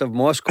streets of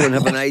Moscow and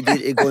have an idea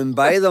to go and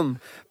buy them.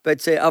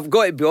 But I've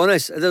got to be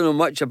honest, I don't know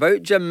much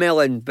about Jim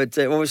Mellon, but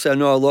obviously I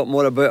know a lot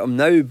more about him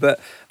now, but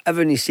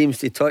everything he seems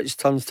to touch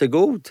turns to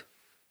gold.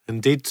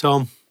 Indeed,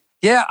 Tom.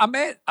 Yeah, I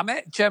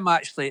met Jim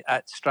actually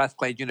at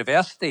Strathclyde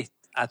University.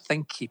 I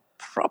think he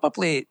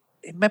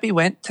maybe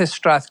went to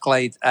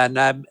Strathclyde, and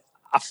a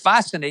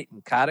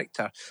fascinating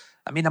character.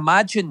 I mean,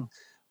 imagine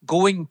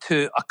going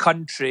to a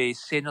country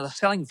saying they're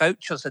selling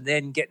vouchers and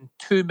then getting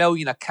 $2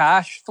 million of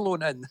cash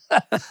flown in.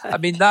 I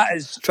mean, that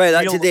is try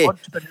that real today.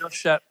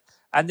 Entrepreneurship.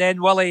 And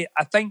then, Willie,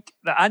 I think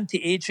the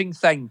anti-aging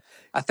thing,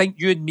 I think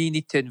you and me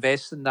need to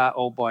invest in that,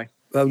 old boy.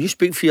 Well, you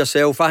speak for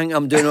yourself. I think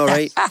I'm doing all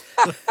right.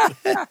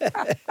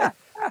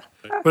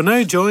 We're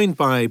now joined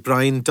by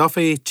Brian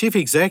Duffy, Chief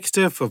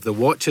Executive of the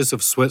Watches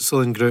of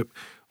Switzerland Group.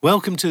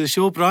 Welcome to the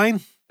show,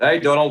 Brian. Hey,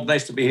 Donald.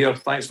 Nice to be here.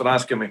 Thanks for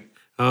asking me.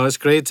 Oh, it's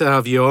great to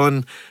have you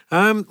on.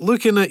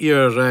 Looking at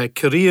your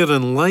career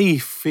in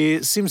life,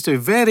 it seems to be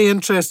very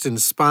interesting,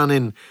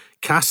 spanning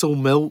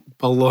Castlemilk,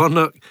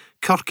 Ballarnock,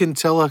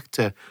 Kirkintilloch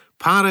to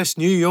Paris,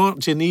 New York,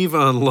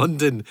 Geneva and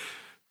London.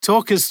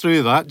 Talk us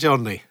through that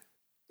journey.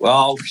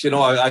 Well,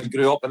 I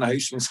grew up in the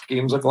housing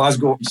schemes of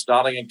Glasgow,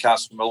 starting in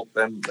Castlemilk,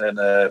 then in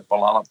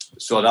Ballarnock.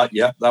 So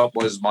that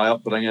was my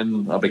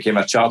upbringing. I became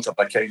a chartered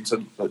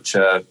accountant, which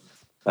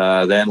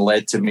then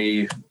led to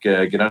me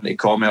getting into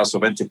commerce. I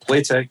went to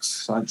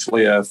Playtex.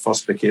 Actually, I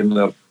first became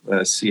their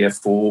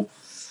CFO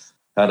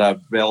at a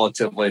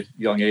relatively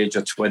young age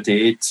of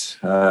 28.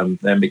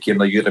 Then became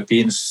the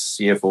European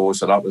CFO,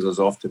 so that was us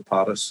off to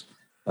Paris.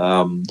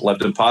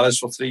 Lived in Paris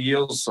for 3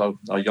 years.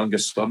 Our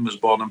youngest son was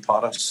born in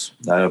Paris.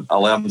 I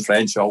learned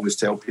French. I always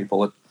tell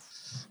people that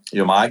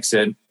my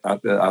accent, I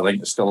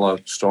think it's still a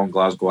strong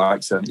Glasgow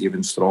accent,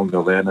 even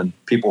stronger then. And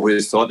people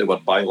who thought they were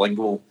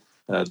bilingual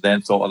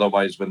then thought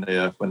otherwise when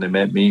they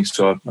met me.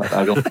 So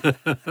I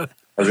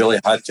really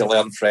had to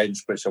learn French,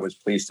 which I was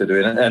pleased to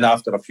do. And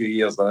after a few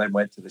years, I then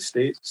went to the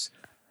States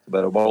to be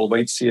a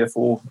worldwide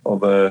CFO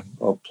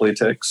of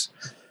Playtex.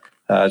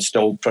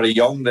 Still pretty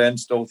young then,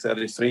 still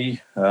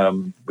 33.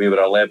 We were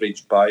a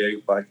leveraged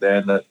buyout back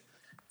then that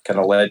kind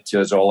of led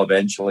to us all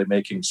eventually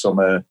making some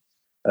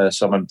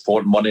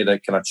important money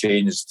that kind of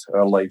changed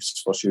our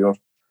lives for sure.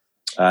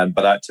 And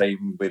by that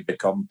time, we'd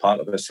become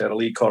part of a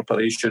Lee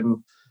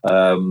Corporation.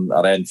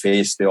 I then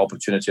faced the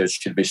opportunity,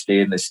 should we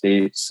stay in the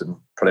States? And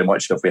pretty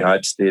much if we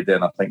had stayed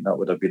then, I think that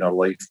would have been our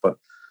life. But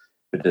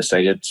we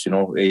decided,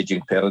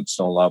 aging parents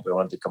and all that, we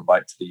wanted to come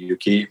back to the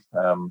UK.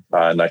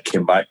 And I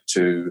came back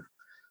to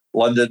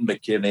London,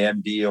 became the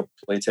MD of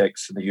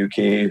Playtex in the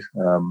UK.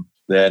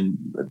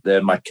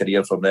 Then my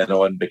career from then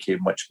on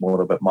became much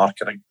more about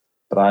marketing,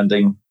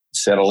 branding.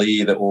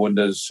 Lee that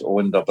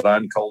owned a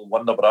brand called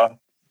Wonderbra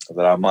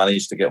that I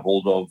managed to get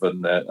hold of,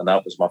 and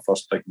that was my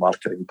first big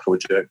marketing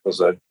project.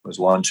 Was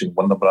launching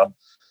Wonderbra,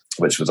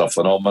 which was a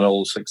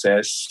phenomenal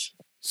success.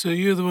 So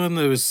you're the one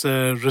that was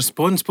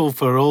responsible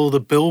for all the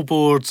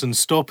billboards and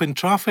stopping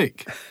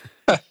traffic.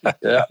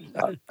 Yeah,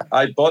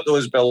 I bought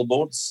those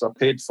billboards. I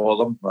paid for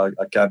them. I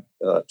can't.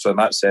 So in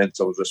that sense,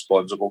 I was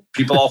responsible.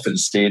 People often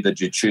say, "Did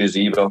you choose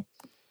either?"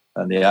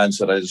 And the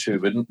answer is,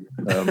 who wouldn't?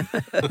 But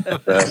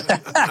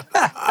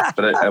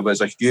it was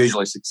a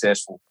hugely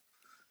successful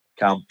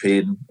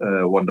campaign,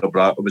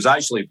 Wonderbra. It was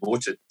actually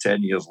voted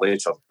 10 years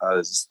later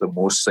as the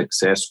most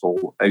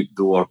successful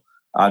outdoor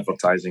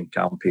advertising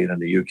campaign in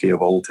the UK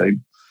of all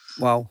time.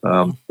 Wow.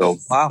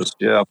 Wow.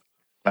 Yeah,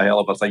 a hell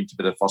of a thing to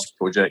be the first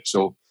project.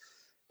 So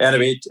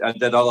anyway, I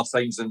did other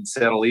things in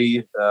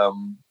Lee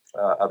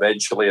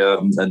eventually,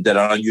 and did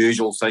an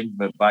unusual thing.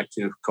 Went back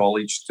to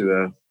college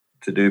to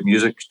do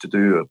music, to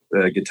do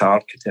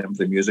guitar,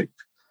 contemporary music.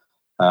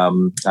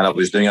 And I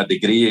was doing a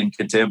degree in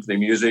contemporary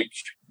music,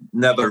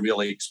 never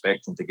really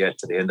expecting to get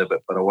to the end of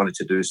it, but I wanted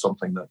to do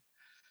something that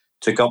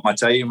took up my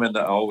time and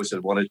that I always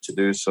had wanted to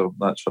do, so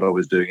that's what I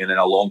was doing. And then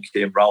along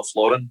came Ralph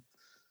Lauren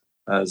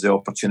as the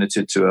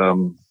opportunity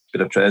to be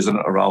the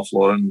president of Ralph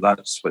Lauren.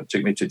 That's what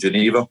took me to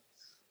Geneva,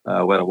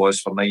 where I was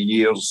for 9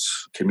 years,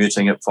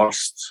 commuting at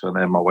first, and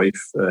then my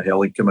wife,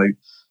 Helen, came out,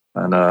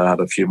 and I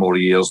had a few more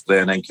years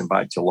then, and came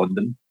back to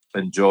London.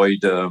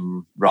 Enjoyed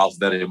Ralph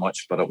very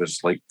much, but it was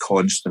like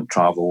constant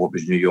travel. It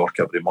was New York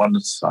every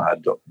month. I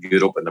had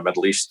Europe and the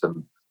Middle East,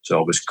 and so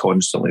I was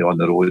constantly on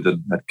the road,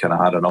 and I'd kind of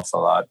had enough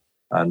of that,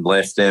 and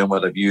left them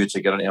with a view to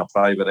get into a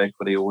private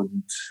equity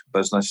owned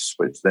business,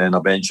 which then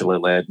eventually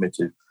led me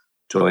to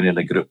joining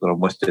the group that I'm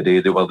with today.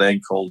 They were then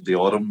called the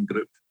Aurum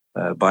Group.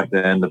 Back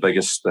then, the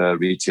biggest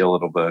retailer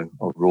of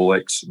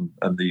Rolex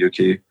in the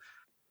UK.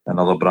 And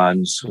other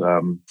brands,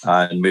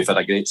 and we've had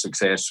a great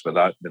success with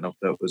that.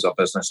 It was a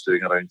business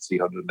doing around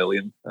 300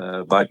 million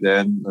back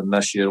then, and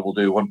this year we'll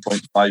do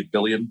 1.5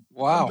 billion.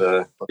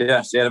 Wow!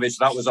 Anyway,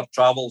 so that was our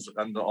travels,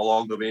 and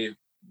along the way,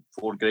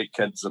 4 great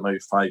kids and now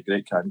 5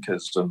 great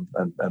grandkids,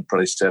 and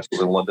pretty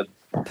settled in London.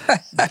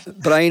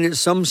 Brian,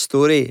 it's some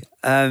story.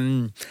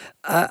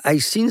 I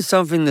seen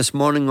something this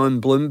morning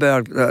on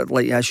Bloomberg that I'd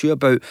like to ask you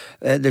about.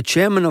 The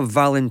chairman of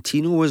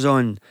Valentino was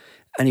on.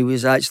 And he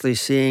was actually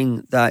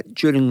saying that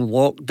during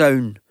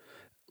lockdown,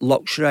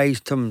 luxury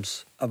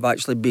items have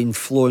actually been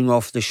flowing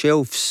off the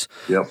shelves.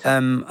 Yep.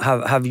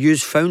 Have you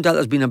found that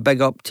there's been a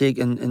big uptake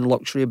in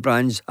luxury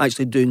brands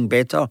actually doing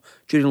better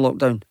during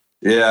lockdown?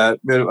 Yeah,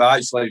 I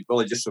actually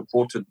just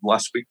reported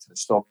last week to the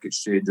stock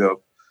exchange our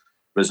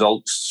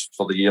results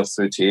for the year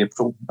through to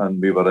April,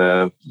 and we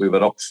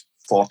were up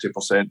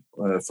 40%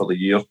 for the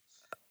year.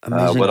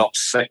 We're up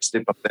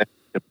 60%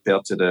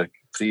 compared to the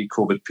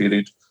pre-COVID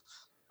period.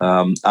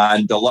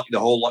 And the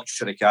whole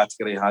luxury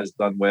category has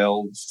done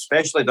well,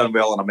 especially done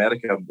well in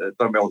America.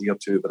 Done well here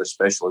too, but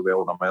especially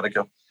well in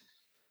America.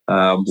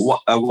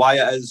 Why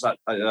it is,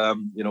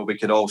 we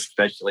could all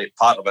speculate.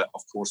 Part of it,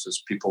 of course,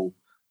 is people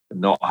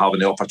not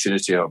having the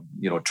opportunity of,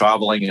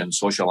 travelling and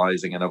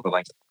socialising and everything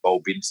we've all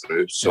been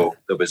through. So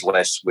there was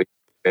less way to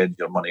spend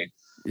your money.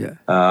 Yeah.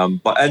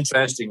 But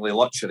interestingly,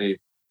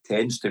 luxury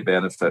tends to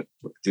benefit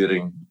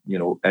during,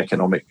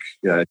 economic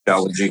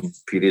challenging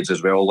periods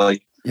as well.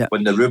 Like,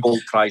 when the ruble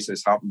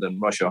crisis happened in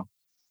Russia,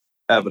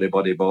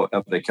 everybody bought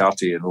every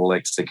Cartier and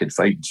Rolex they could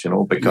find,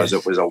 because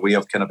it was a way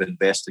of kind of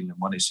investing the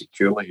money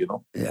securely,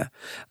 Yeah.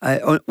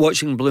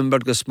 Watching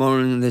Bloomberg this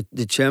morning,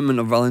 the chairman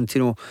of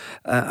Valentino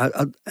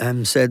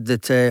said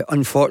that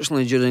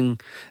unfortunately during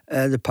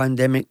the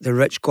pandemic, the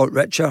rich got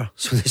richer,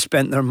 so they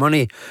spent their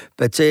money.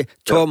 But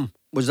Tom,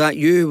 was that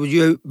you? Were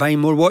you out buying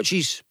more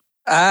watches?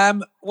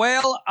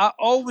 Well, I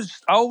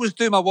always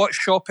do my watch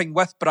shopping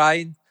with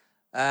Brian,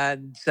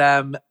 and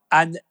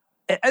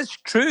it is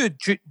true.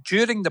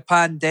 During the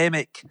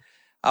pandemic,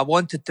 I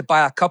wanted to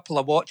buy a couple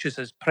of watches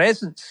as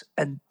presents,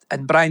 and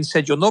Brian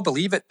said, "You'll not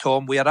believe it,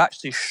 Tom. We are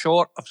actually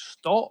short of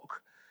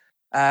stock,"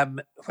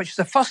 which is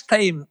the first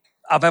time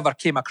I've ever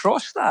came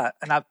across that,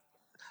 and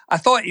I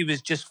thought he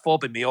was just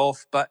fobbing me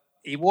off, but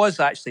he was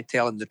actually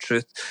telling the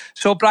truth.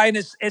 So, Brian,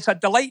 it's a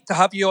delight to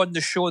have you on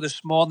the show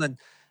this morning.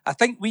 I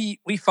think we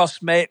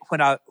first met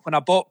when I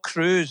bought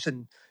Cruise,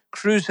 and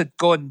Cruise had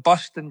gone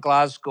bust in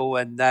Glasgow,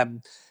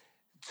 and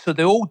so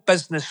the old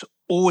business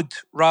owed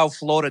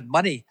Ralph Lauren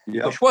money,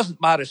 which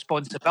wasn't my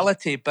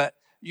responsibility. But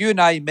you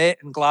and I met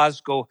in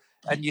Glasgow,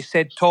 and you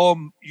said,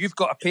 "Tom, you've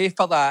got to pay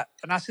for that."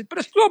 And I said, "But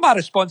it's not my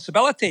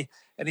responsibility."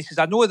 And he says,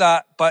 "I know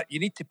that, but you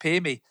need to pay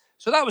me."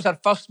 So that was our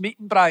first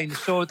meeting, Brian.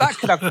 So that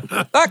could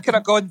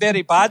have gone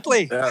very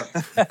badly. Yeah.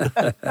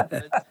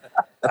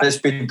 And it's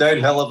been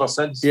downhill ever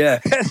since. Yeah.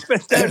 It's been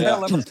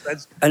downhill ever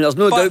since. And there's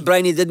no doubt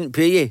Brian didn't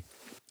pay you.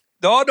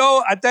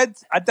 No, I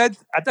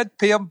did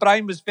pay him.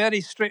 Brian was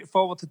very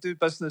straightforward to do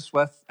business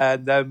with,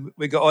 and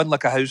we got on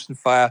like a house on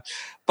fire.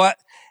 But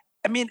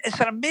I mean, it's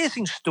an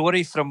amazing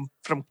story from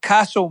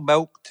Castle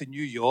Milk to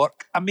New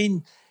York. I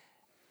mean,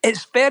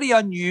 it's very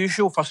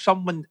unusual for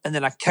someone in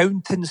an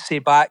accountancy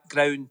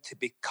background to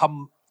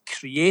become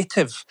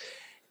creative.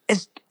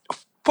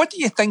 What do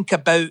you think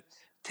about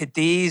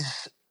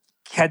today's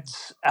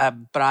kids,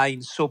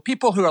 Brian? So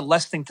people who are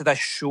listening to this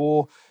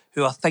show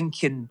who are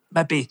thinking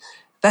maybe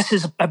this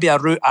is maybe a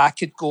route I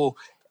could go.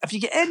 Have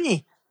you got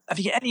any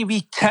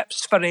wee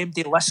tips for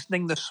anybody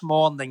listening this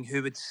morning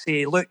who would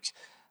say, look,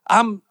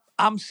 I'm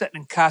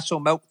sitting in Castle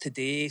Milk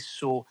today,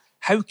 so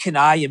how can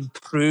I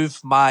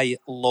improve my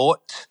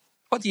lot?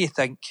 What do you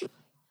think?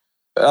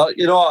 Well,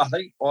 I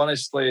think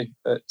honestly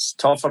it's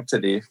tougher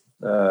today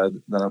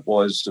than it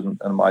was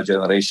in my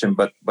generation,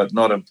 but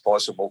not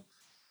impossible.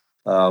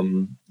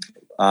 And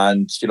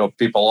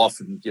people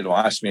often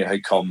ask me how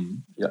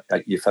come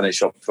you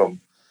finish up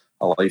from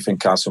a life in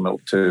Castle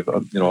Milk to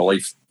a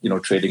life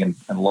trading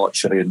in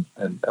luxury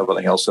and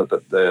everything else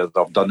that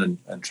I've done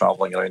and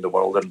travelling around the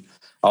world. And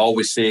I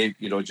always say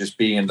just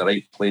being in the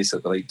right place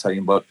at the right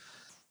time, but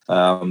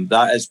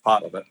that is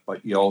part of it.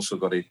 But you also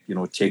got to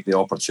take the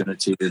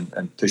opportunity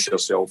and push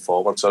yourself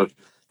forward. So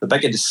the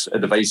biggest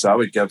advice I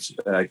would give,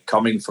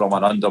 coming from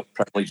an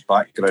underprivileged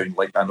background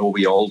like I know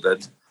we all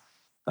did,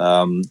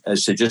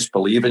 is to just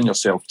believe in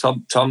yourself.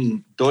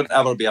 Don't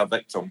ever be a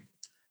victim.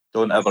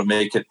 Don't ever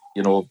make it,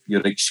 your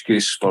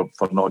excuse for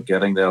not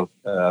getting there.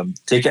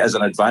 Take it as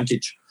an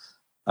advantage.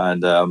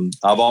 And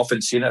I've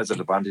often seen it as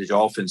an advantage. I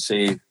often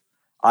say,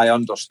 I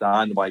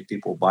understand why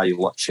people buy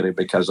luxury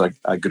because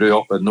I grew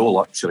up with no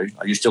luxury.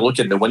 I used to look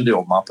at the window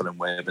of Mappin and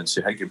Webb and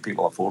say, how can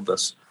people afford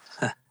this?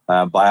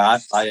 But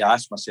I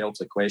ask myself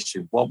the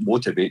question, what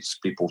motivates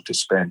people to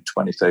spend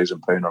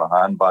 £20,000 on a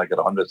handbag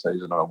or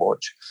 £100,000 on a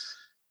watch?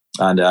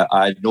 And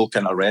I had no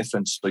kind of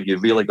reference, so you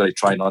really got to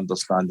try and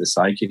understand the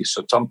psyche.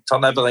 So turn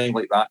everything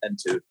like that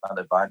into an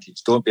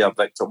advantage. Don't be a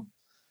victim.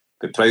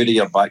 Be proud of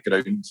your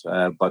background,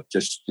 but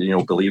just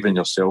believe in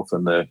yourself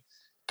and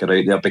get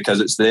out there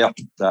because it's there.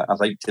 I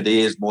think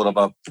today is more of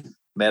a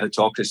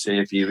meritocracy.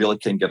 If you really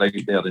can get out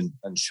there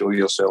and show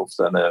yourself,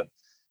 then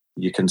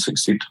you can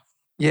succeed.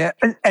 Yeah,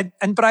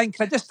 and Brian,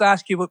 can I just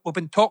ask you? We've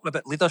been talking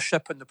about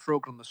leadership in the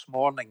programme this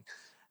morning,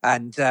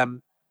 and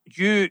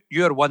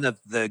you're one of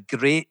the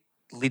great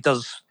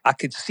leaders. I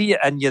could see it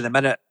in you the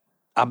minute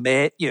I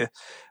met you,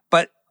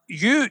 but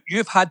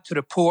you've had to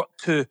report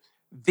to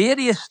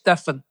various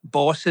different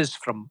bosses,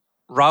 from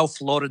Ralph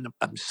Lauren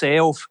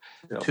himself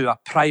to a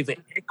private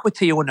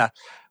equity owner.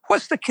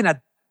 What's the kind of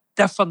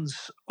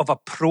difference of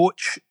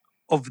approach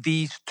of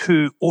these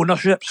two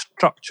ownership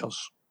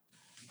structures?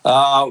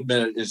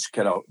 It's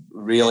kind of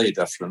really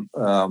different,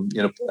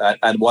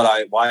 and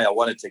why I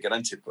wanted to get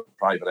into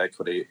private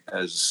equity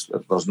is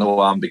that there's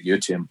no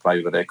ambiguity in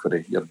private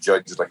equity. You're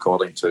judged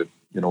according to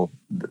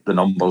the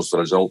numbers, the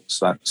results.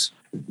 That's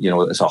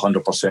it's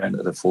 100%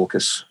 of the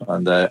focus.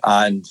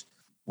 And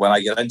when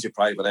I get into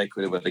private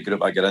equity with the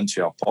group I get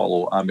into,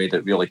 Apollo, I made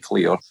it really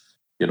clear.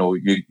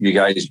 You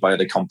guys buy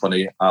the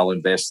company, I'll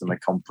invest in the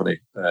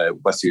company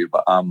with you,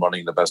 but I'm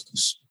running the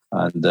business,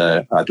 and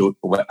I don't.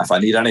 If I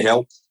need any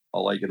help,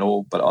 I'll let you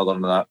know, but other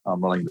than that,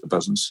 I'm running the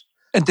business.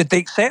 And did they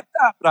accept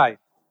that, right?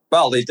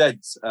 Well, they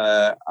did,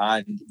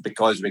 and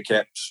because we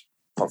kept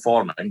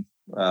performing,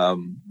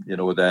 then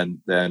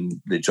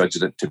they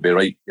judged it to be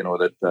right.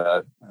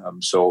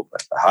 So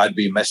had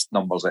we missed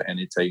numbers at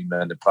any time,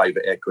 then the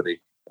private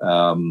equity,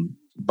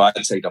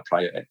 bad side of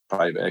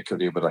private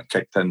equity would have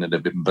kicked in, and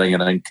they've been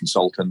bringing in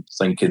consultants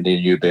thinking they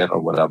knew better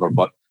or whatever.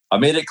 But I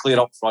made it clear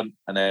up front,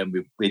 and then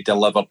we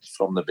delivered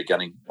from the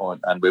beginning on,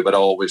 and we were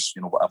always,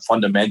 a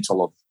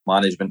fundamental of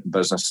management and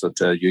business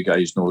that you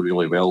guys know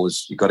really well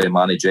is you got to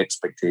manage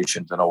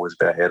expectations and always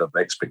be ahead of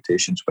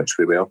expectations, which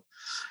we were.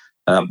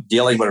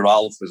 Dealing with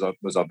Ralph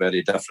was a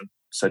very different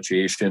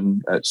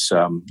situation. It's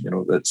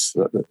it's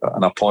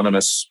an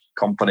eponymous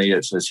company.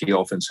 It's, as he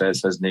often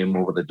says, his name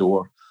over the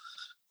door.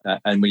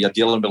 And when you're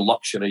dealing with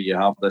luxury, you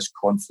have this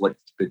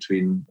conflict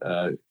between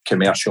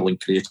commercial and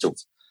creative.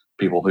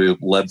 People who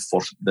live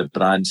for the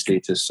brand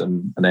status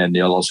and then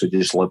the others who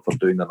just live for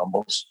doing the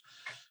numbers.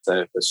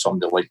 With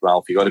somebody like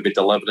Ralph, you got to be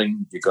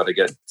delivering. You got to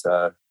get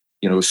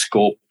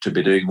scope to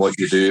be doing what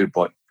you do.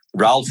 But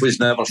Ralph was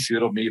never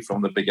sure of me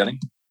from the beginning.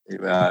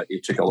 He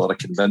took a lot of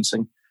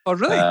convincing. Oh,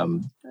 really?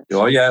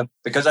 Yeah,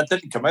 because I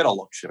didn't come out of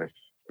luxury,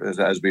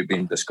 as we've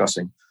been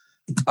discussing.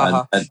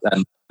 Uh-huh.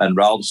 And And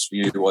Ralph's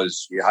view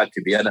was you had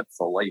to be in it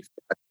for life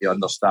to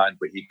understand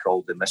what he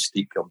called the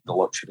mystique of the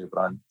luxury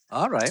brand.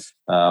 All right.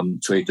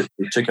 So he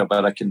took a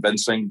bit of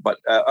convincing. But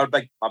my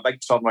big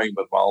turnaround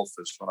with Ralph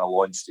is when I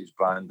launched his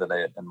brand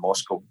in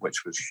Moscow,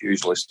 which was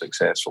hugely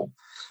successful.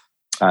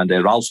 And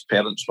Ralph's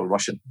parents were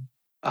Russian.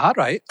 All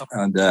right.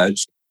 And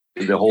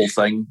the whole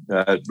thing,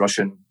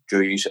 Russian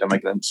Jewish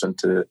immigrants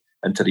into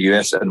the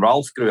US. And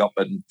Ralph grew up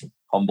in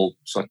humble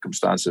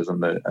circumstances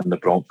in the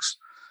Bronx,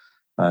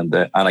 and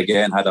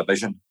again had a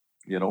vision.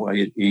 You know,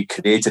 he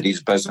created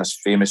his business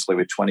famously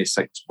with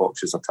 26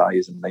 boxes of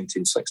ties in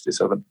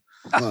 1967.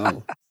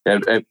 Wow.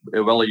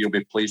 Willie, you'll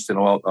be pleased to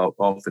know I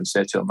often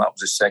said to him that was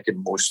the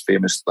second most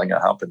famous thing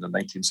that happened in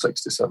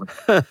 1967.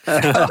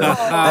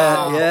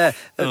 Yeah.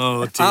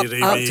 Oh,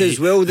 dearie Apt me. as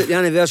well that the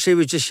anniversary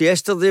was just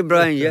yesterday,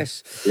 Brian.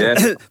 Yes. Yeah.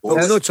 But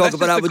we'll not talk This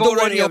about is that. the We Go don't want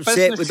to Radio upset.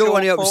 Business We don't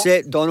want to Show,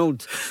 upset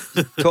Donald.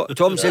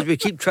 Tom says we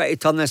keep trying to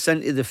turn this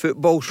into the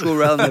football show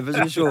rather than the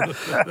business show.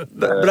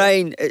 But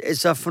Brian,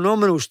 it's a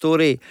phenomenal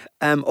story.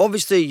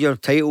 Obviously, your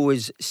title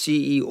is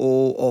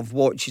CEO of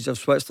Watches of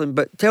Switzerland.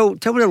 But tell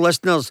the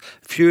listeners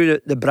a few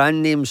of the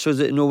brand names so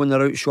that they know when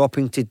they're out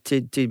shopping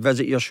to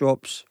visit your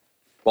shops.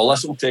 Well,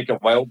 this will take a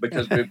while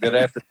because we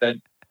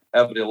represent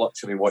every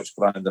luxury watch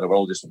brand in the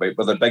world just about.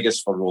 We're the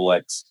biggest for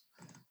Rolex,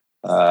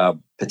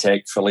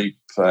 Patek Philippe,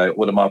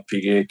 Audemars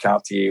Piguet,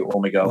 Cartier,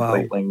 Omega, Wow.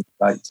 Breitling,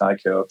 Tag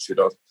Heuer,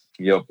 Tudor,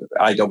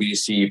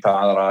 IWC,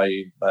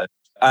 Panerai.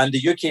 And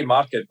the UK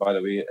market, by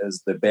the way,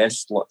 is the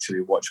best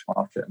luxury watch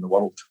market in the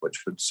world,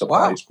 which would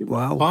surprise people.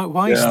 Wow.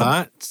 Why is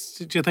that,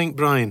 do you think,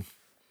 Brian?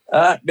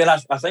 I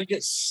think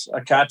it's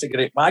a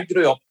category. I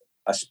grew up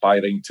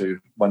aspiring to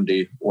one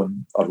day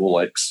own a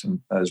Rolex, and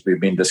as we've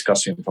been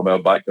discussing from our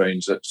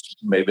backgrounds, it's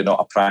maybe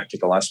not a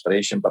practical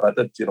aspiration, but I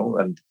did,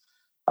 and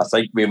I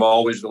think we've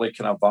always really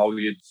kind of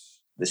valued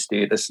the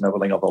status and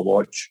everything of a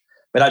watch.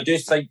 But I do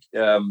think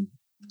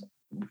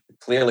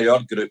clearly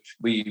our group,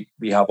 we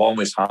have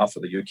almost half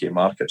of the UK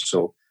market,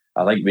 so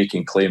I think we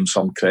can claim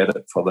some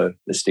credit for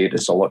the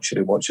status of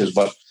luxury watches.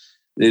 But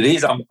the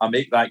reason I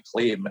make that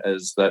claim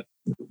is that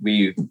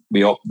we've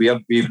now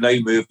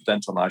moved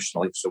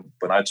internationally. So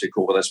when I took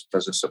over this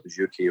business, it was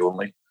UK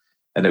only,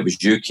 and it was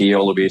UK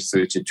all the way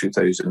through to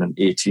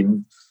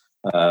 2018.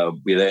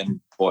 We then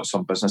bought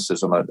some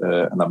businesses in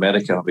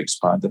America, have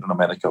expanded in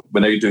America.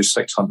 We now do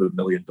 $600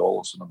 million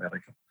in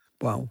America.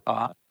 Wow.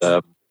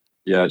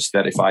 Yeah, it's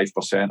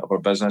 35% of our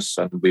business,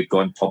 and we've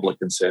gone public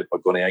and said we're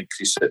going to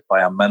increase it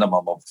by a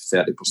minimum of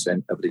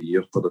 30% every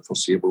year for the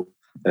foreseeable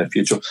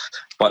future.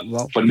 But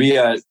when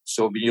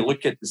you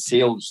look at the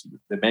sales,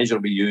 the measure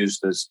we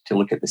used is to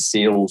look at the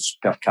sales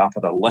per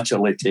capita,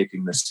 literally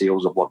taking the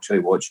sales of luxury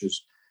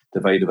watches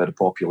divided by the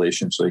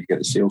population, so you get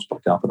the sales per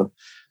capita.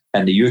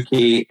 And the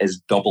UK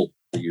is double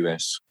the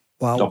US.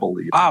 Wow. Double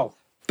the US. Wow.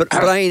 But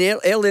Brian,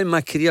 early in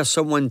my career,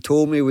 someone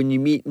told me when you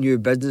meet new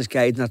business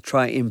guys and they're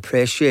trying to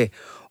impress you,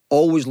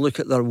 always look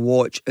at their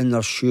watch and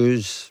their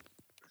shoes.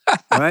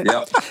 Right?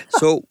 Yeah.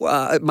 So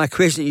my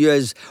question to you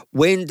is,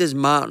 when does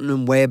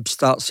Martin & Webb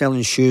start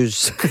selling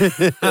shoes?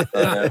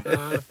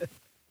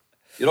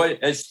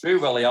 It's true,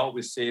 Willie. I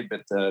always say,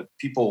 but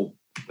people,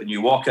 when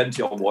you walk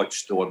into a watch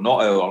store,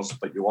 not ours,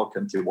 but you walk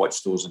into watch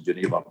stores in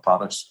Geneva or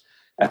Paris,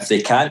 if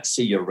they can't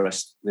see your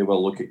wrist, they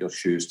will look at your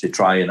shoes to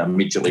try and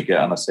immediately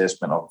get an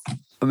assessment of.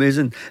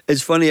 Amazing.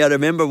 It's funny, I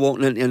remember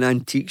walking into an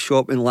antique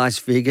shop in Las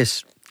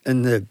Vegas,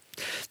 and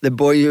the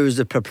boy who was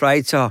the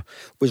proprietor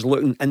was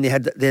looking, and they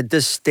had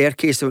this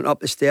staircase that went up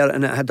the stair,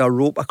 and it had a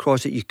rope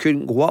across it. You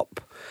couldn't go up.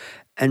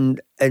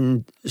 And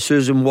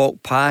Susan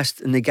walked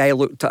past, and the guy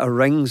looked at her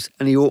rings,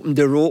 and he opened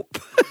the rope.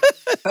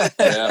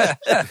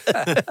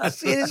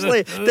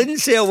 Seriously, didn't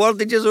say a word.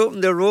 They just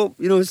opened the rope,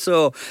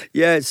 So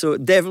so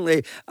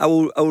definitely, I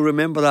will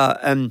remember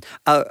that.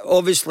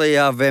 Obviously,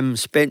 I've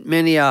spent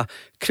many a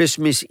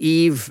Christmas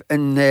Eve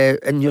in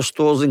your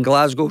stores in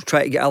Glasgow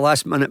trying to get a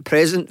last minute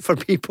present for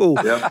people.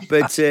 Yeah.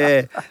 But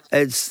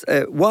it's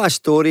what a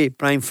story,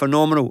 Brian!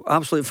 Phenomenal,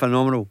 absolutely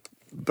phenomenal.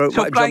 But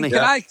So, what a Brian,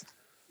 journey.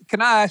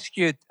 can I ask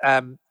you?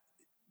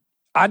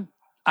 I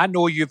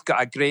know you've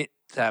got a great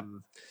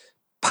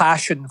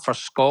passion for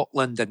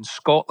Scotland and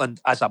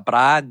Scotland as a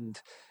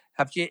brand.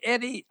 Have you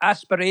any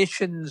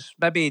aspirations,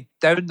 maybe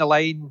down the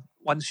line,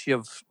 once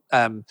you've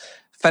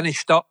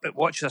finished up at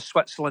Watches of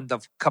Switzerland,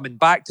 of coming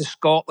back to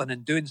Scotland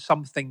and doing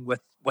something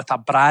with a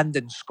brand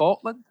in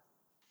Scotland?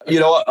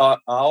 I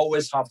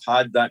always have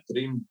had that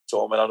dream,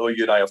 Tom, and I know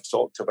you and I have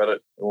talked about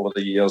it over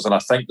the years, and I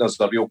think there's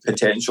the real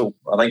potential.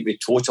 I think we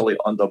totally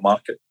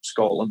undermarket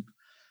Scotland.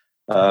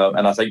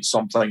 And I think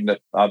something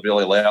that I've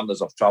really learned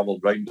as I've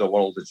travelled around the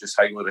world is just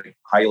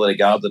highly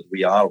regarded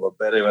we are. We're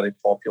very, very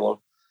popular.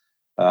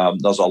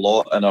 There's a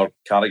lot in our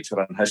character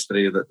and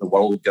history that the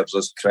world gives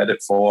us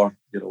credit for.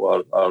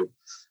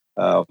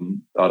 Our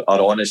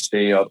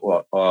honesty,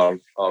 our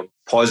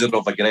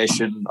positive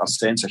aggression, our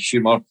sense of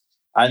humour.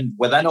 And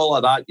within all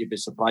of that, you'd be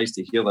surprised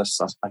to hear this,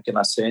 a kind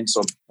of sense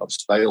of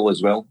style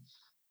as well.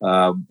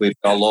 We've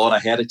got a lot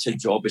of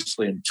heritage,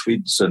 obviously, in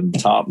tweeds and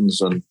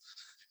tartans and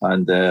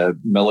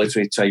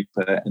military type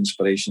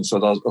inspiration. So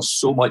there's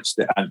so much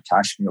that, and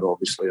cashmere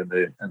obviously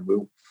in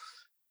wool.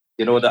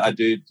 You know that I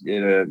do,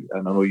 and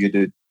I know you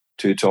do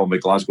too, Tom,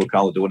 with Glasgow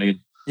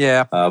Caledonian.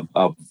 Yeah.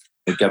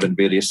 I've given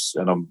various,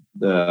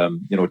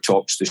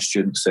 talks to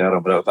students there.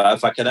 But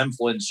if I can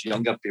influence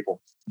younger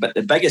people, but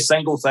the biggest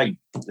single thing,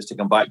 just to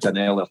come back to an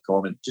earlier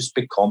comment, just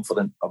be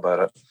confident about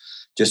it.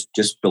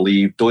 Just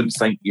believe. Don't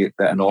think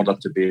that in order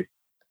to be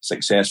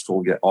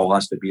successful, it all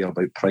has to be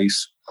about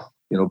price.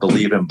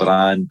 Believe in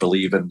brand,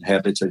 believe in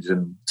heritage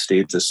and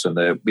status, and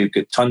we've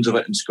got tons of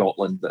it in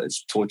Scotland that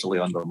is totally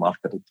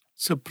undermarketed.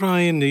 So,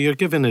 Brian, you're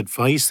giving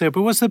advice there,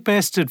 but what's the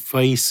best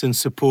advice and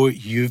support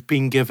you've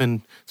been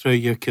given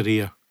throughout your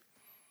career?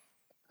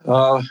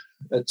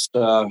 That's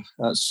a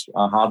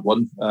hard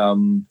one.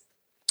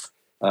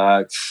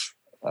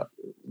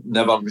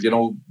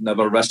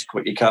 Never risk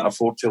what you can't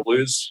afford to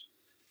lose.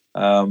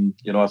 I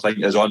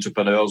think as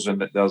entrepreneurs,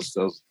 and there's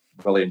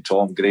Willie and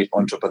Tom, great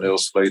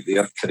entrepreneurs throughout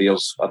their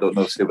careers. I don't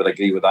know if they would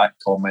agree with that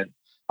comment.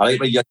 I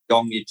think when you're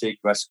young, you take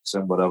risks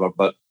and whatever,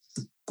 but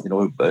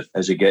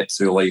as you get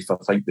through life, I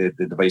think the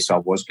advice I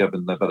was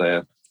given,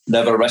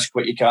 never risk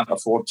what you can't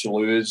afford to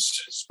lose.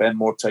 Spend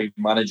more time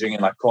managing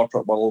in a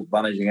corporate world,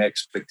 managing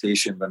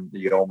expectation than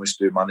you almost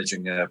do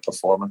managing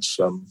performance.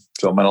 So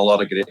I'm in a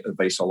lot of great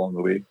advice along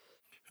the way.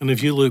 And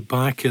if you look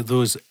back at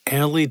those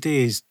early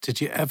days,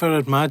 did you ever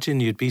imagine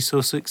you'd be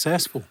so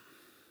successful?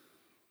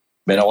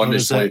 I mean,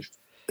 honestly,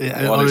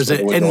 or is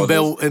it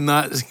inbuilt in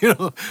that,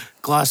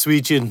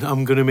 Glaswegian,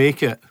 I'm going to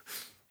make it?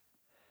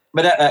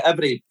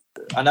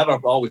 I never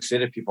always say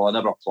to people, I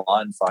never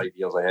plan 5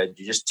 years ahead.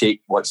 You just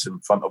take what's in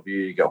front of you,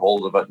 you get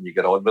hold of it, and you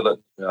get on with it.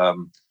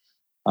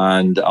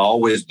 And I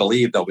always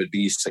believed I would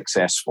be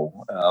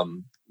successful,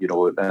 and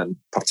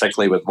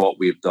particularly with what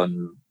we've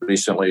done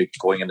recently,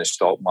 going in the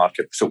stock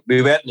market. So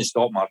we went in the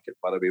stock market,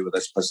 by the way, with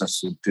this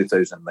business in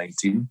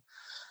 2019.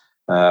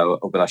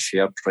 Over a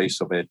share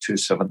price of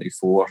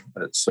 274.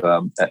 It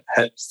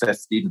hit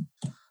 15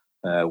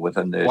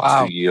 within the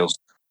 2 years,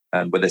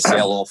 and with the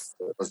sell-off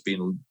that has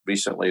been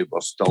recently,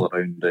 we're still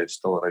around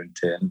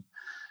 10.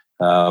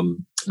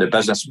 The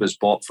business was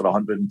bought for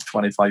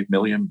 125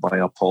 million by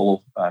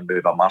Apollo, and we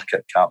have a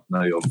market cap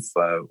now of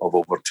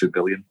over 2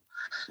 billion.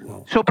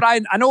 So,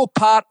 Brian, I know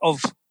part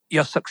of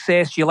your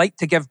success, you like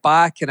to give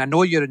back, and I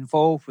know you're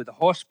involved with the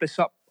hospice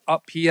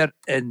up here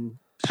in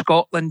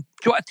Scotland.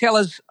 Do you want to tell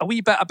us a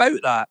wee bit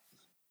about that?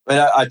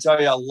 Well, I tell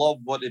you, I love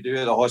what they do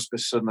at the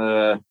hospice in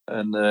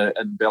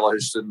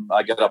Bellahouston.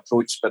 I get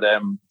approached by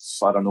them,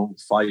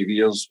 5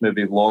 years,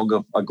 maybe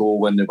longer ago,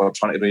 when they were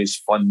trying to raise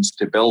funds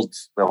to build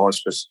the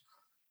hospice.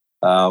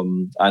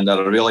 And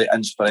they're a really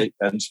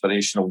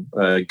inspirational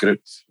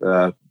group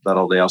that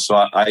are there. So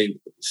I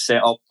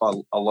set up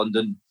a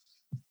London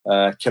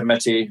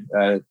committee.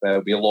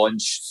 We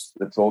launched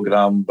the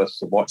programme with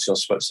the Watch Your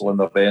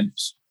Switzerland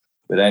events.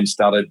 We then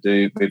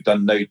we've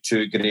done now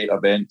 2 great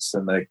events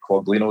in the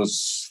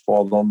Quaglinos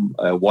for them.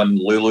 One,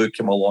 Lulu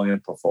came along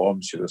and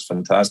performed. She was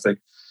fantastic.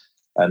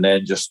 And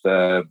then just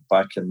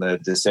back in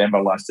last December,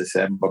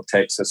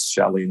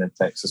 Charlene in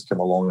Texas came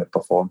along and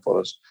performed for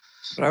us.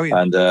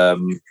 Brilliant.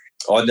 And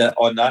on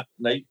that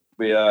night,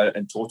 we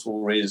in total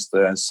raised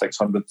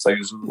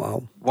 600,000.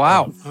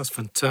 Wow. That's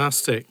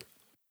fantastic.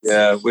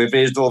 Yeah, we've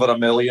raised over 1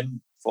 million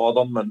for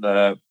them, and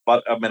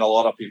but I mean, a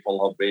lot of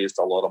people have raised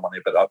a lot of money,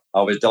 but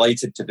I was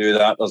delighted to do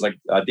that. There's a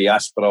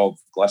diaspora of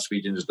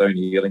Glaswegians down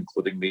here,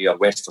 including me,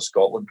 west of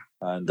Scotland,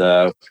 and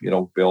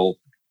we all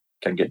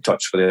can get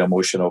touched with the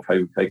emotion of how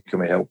can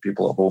we help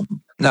people at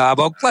home.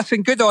 Well,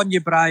 listen, good on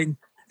you, Brian.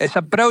 It's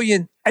a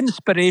brilliant,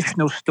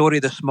 inspirational story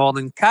this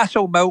morning.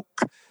 Castle Milk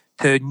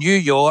to New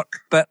York,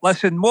 but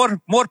listen,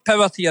 more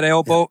power to your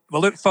elbow. Yeah.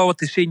 We'll look forward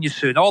to seeing you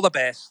soon. All the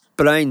best.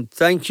 Brian,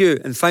 thank you,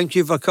 and thank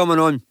you for coming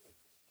on.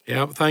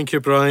 Yeah, thank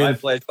you, Brian. My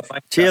pleasure.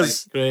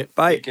 Cheers. Great.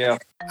 Bye. Take care.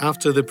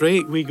 After the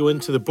break, we go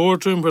into the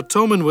boardroom where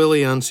Tom and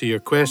Willie answer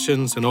your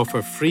questions and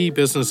offer free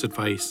business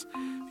advice.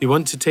 If you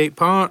want to take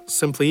part,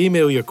 simply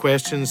email your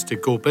questions to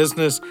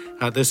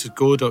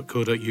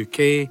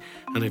gobusiness@thisisgo.co.uk.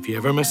 And if you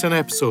ever miss an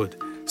episode,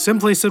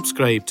 simply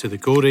subscribe to the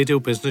Go Radio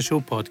Business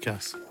Show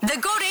podcast. The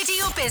Go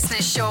Radio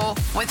Business Show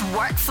with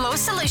Workflow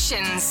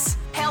Solutions.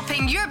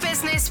 Helping your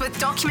business with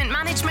document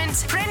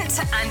management,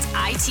 print and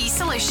IT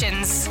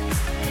solutions.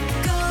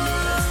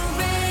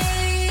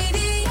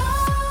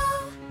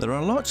 There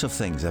are lots of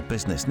things a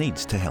business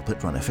needs to help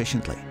it run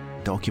efficiently.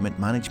 Document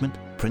management,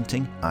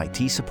 printing,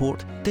 IT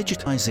support,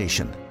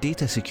 digitisation,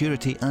 data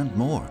security and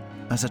more.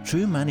 As a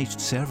true managed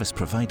service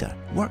provider,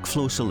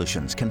 Workflow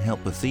Solutions can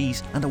help with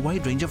these and a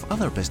wide range of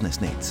other business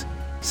needs,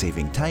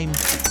 saving time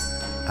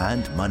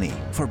and money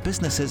for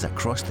businesses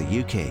across the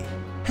UK.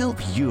 Help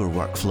your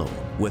workflow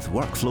with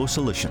Workflow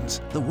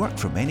Solutions, the work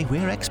from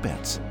anywhere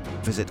experts.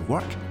 Visit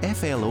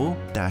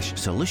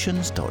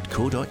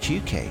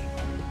workflo-solutions.co.uk.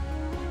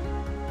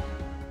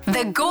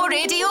 The Go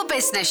Radio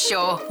Business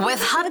Show with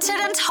Hunter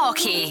and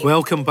Haughey.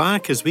 Welcome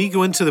back as we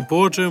go into the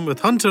boardroom with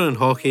Hunter and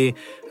Haughey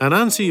and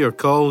answer your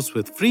calls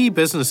with free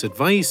business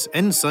advice,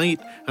 insight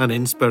and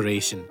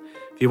inspiration.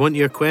 If If you want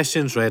your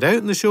questions read out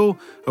in the show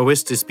or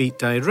wish to speak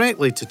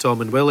directly to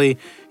Tom and Willie,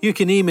 you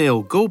can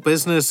email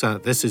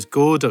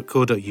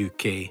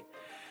gobusiness@thisisgo.co.uk.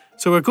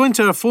 So we're going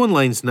to our phone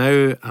lines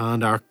now,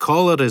 and our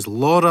caller is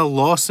Laura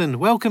Lawson.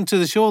 Welcome to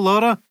the show,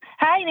 Laura.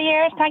 Hi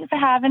there, thanks for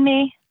having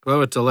me. Well,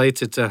 we're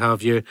delighted to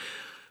have you.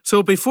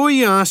 So before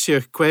you ask your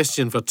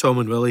question for Tom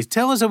and Willie,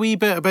 tell us a wee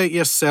bit about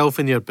yourself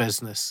and your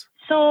business.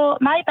 So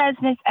my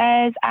business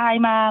is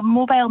I'm a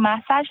mobile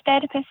massage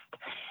therapist.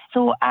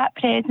 So at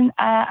present,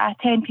 I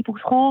attend people's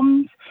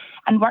homes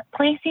and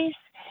workplaces.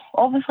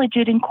 Obviously,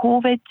 during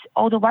COVID,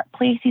 all the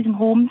workplaces and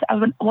homes I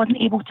wasn't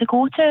able to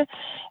go to,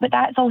 but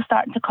that's all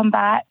starting to come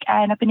back,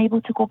 and I've been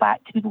able to go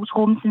back to people's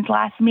homes since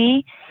last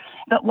May.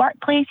 But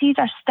workplaces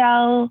are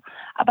still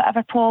a bit of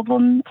a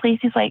problem.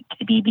 Places like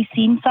the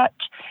BBC and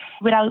such,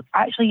 where I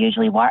actually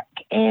usually work,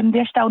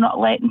 they're still not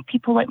letting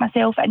people like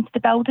myself into the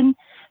building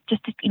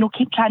just to,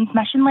 keep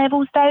transmission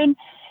levels down.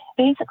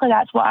 Basically,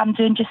 that's what I'm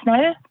doing just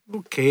now.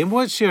 Okay, and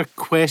what's your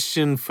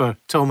question for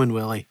Tom and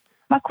Willie?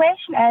 My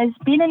question is,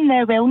 being in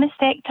the wellness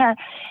sector,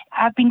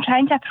 I've been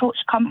trying to approach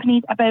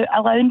companies about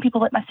allowing people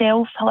like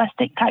myself,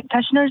 holistic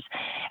practitioners,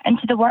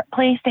 into the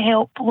workplace to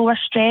help lower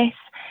stress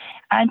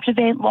and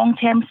prevent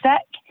long-term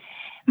sick.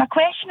 My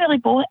question really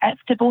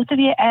to both of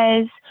you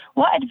is,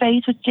 what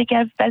advice would you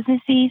give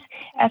businesses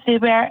if they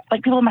were,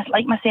 like people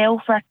like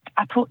myself, were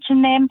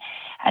approaching them?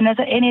 And is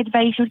there any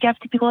advice you would give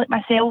to people like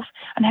myself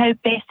on how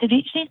best to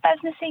reach these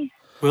businesses?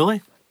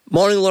 Willie?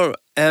 Morning, Laura.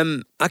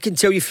 I can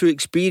tell you through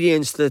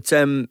experience that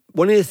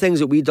one of the things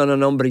that we done a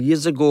number of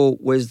years ago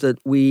was that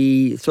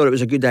we thought it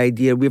was a good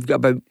idea. We've got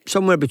about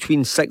somewhere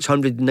between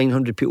 600 and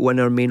 900 people in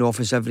our main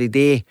office every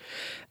day.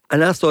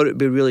 And I thought it would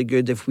be really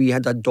good if we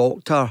had a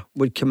doctor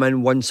would come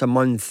in once a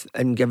month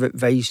and give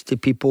advice to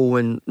people,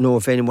 and know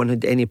if anyone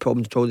had any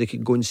problems at all, they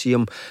could go and see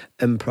him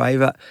in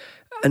private.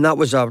 And that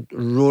was a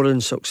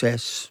roaring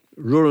success.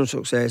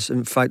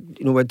 In fact,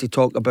 we had to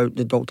talk about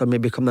the doctor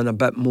maybe coming in a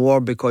bit more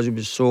because it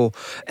was so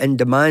in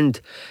demand.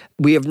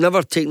 We have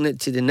never taken it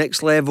to the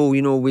next level.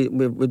 We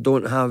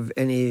don't have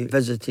any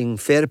visiting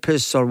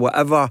therapists or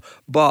whatever,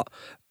 but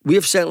we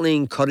have certainly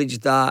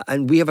encouraged that,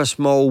 and we have a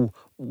small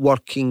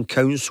working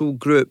council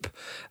group,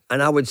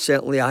 and I would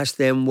certainly ask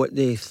them what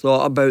they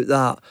thought about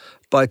that.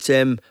 But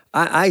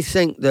I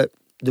think that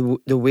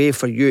the way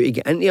for you to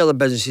get into other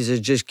businesses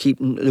is just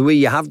the way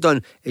you have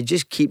done, is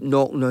just keep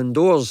knocking on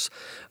doors.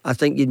 I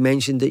think you'd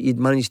mentioned that you'd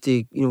managed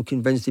to,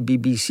 convince the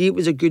BBC it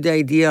was a good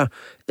idea.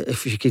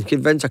 If you can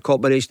convince a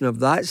corporation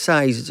of that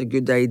size, it's a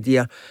good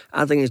idea.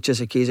 I think it's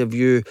just a case of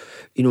you,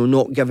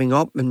 not giving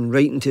up and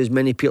writing to as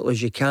many people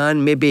as you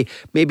can. Maybe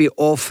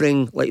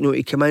offering,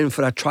 to come in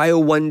for a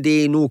trial one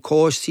day, no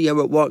cost, see how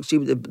it works, see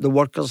what the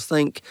workers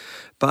think.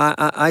 But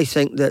I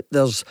think that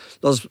there's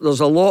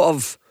a lot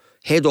of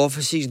head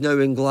offices now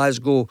in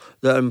Glasgow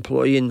that are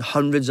employing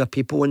hundreds of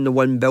people in the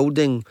one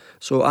building.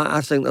 So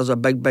I think there's a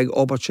big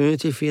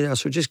opportunity for you there.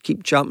 So just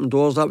keep champing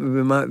doors. That would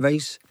be my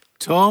advice.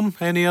 Tom,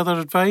 any other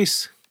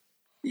advice?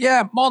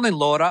 Yeah, morning,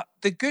 Laura.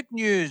 The good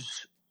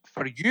news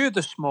for you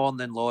this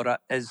morning, Laura,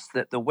 is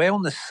that the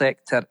wellness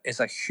sector is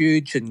a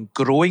huge and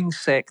growing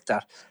sector,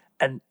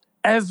 and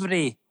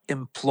every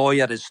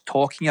employer is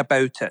talking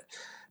about it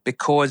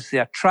because the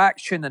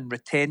attraction and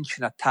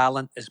retention of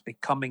talent is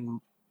becoming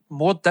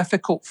more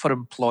difficult for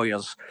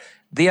employers.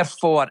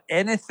 Therefore,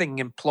 anything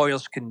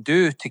employers can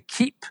do to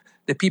keep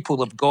the people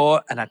they've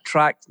got and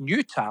attract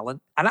new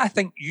talent, and I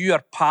think you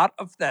are part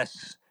of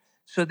this.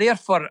 So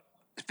therefore,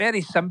 very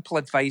simple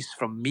advice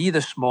from me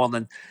this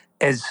morning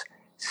is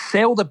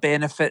sell the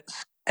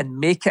benefits and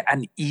make it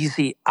an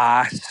easy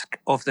ask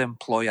of the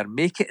employer.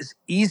 Make it as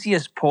easy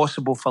as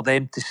possible for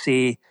them to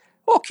say,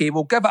 okay,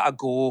 we'll give it a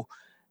go.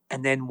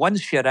 And then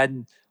once you're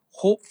in,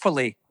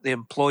 hopefully the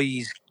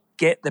employees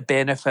get the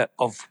benefit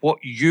of what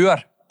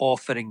you're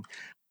offering,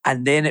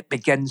 and then it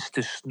begins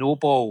to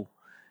snowball.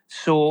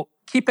 So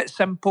keep it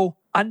simple.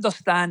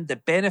 Understand the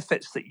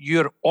benefits that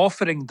you're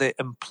offering the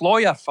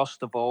employer,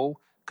 first of all,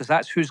 because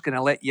that's who's going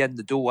to let you in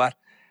the door,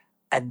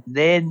 and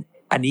then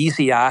an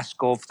easy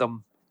ask of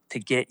them to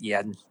get you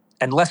in.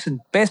 And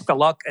listen, best of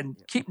luck, and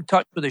keep in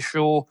touch with the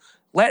show.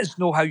 Let us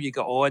know how you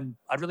get on.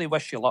 I really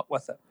wish you luck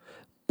with it.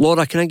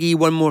 Laura, can I give you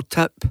one more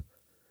tip?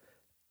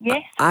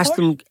 Yes. Ask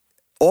them,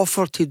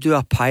 offer to do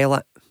a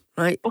pilot,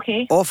 right?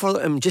 Okay. Offer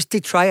them just to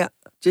try it.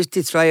 Just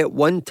to try it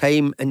one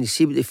time and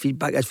see what the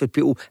feedback is for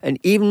people. And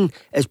even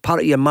as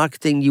part of your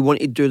marketing, you want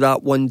to do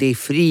that one day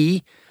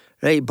free,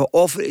 right? But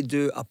offer to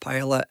do a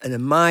pilot. And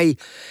in my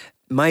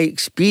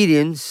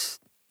experience,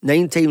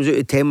 9 times out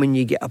of 10 when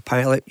you get a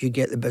pilot, you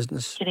get the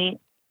business. Great.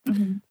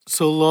 Mm-hmm.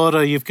 So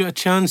Laura, you've got a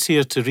chance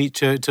here to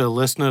reach out to our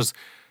listeners.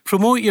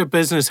 Promote your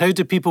business. How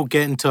do people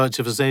get in touch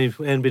if there's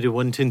anybody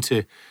wanting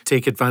to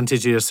take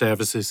advantage of your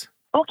services?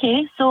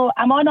 Okay, so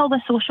I'm on all the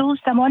socials.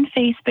 I'm on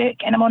Facebook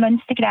and I'm on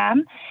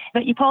Instagram.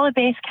 But you probably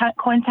best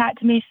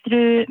contact me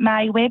through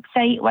my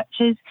website,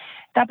 which is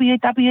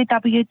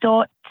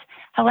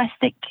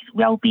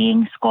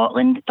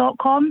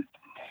www.holisticwellbeingscotland.com.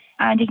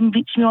 And you can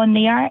reach me on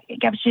there. It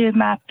gives you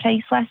my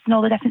price list and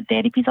all the different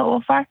therapies I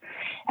offer.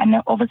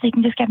 And obviously you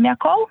can just give me a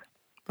call.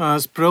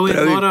 That's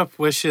brilliant, Laura.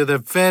 Wish you the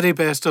very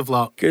best of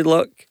luck. Good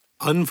luck.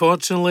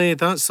 Unfortunately,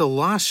 that's the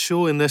last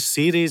show in this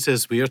series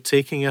as we are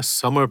taking a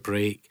summer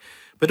break.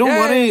 But don't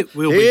worry,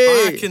 we'll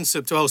be back in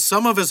September. Well,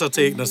 some of us are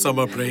taking a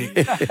summer break.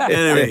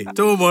 Anyway,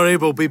 don't worry,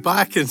 we'll be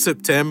back in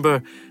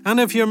September. And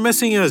if you're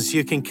missing us,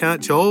 you can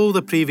catch all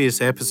the previous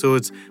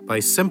episodes by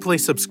simply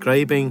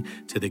subscribing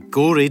to the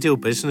Go Radio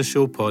Business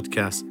Show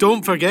podcast.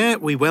 Don't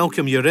forget, we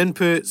welcome your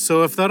input.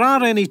 So if there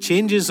are any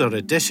changes or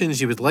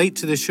additions you would like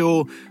to the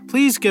show,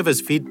 please give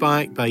us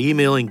feedback by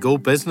emailing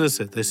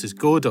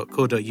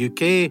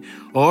gobusiness@thisisgo.co.uk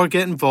or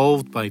get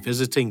involved by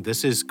visiting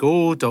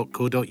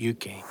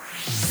thisisgo.co.uk.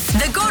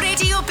 The Go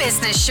Radio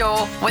Business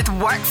Show with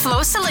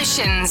Workflow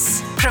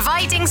Solutions,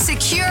 providing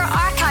secure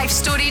archive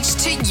storage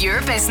to your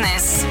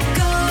business.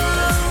 Go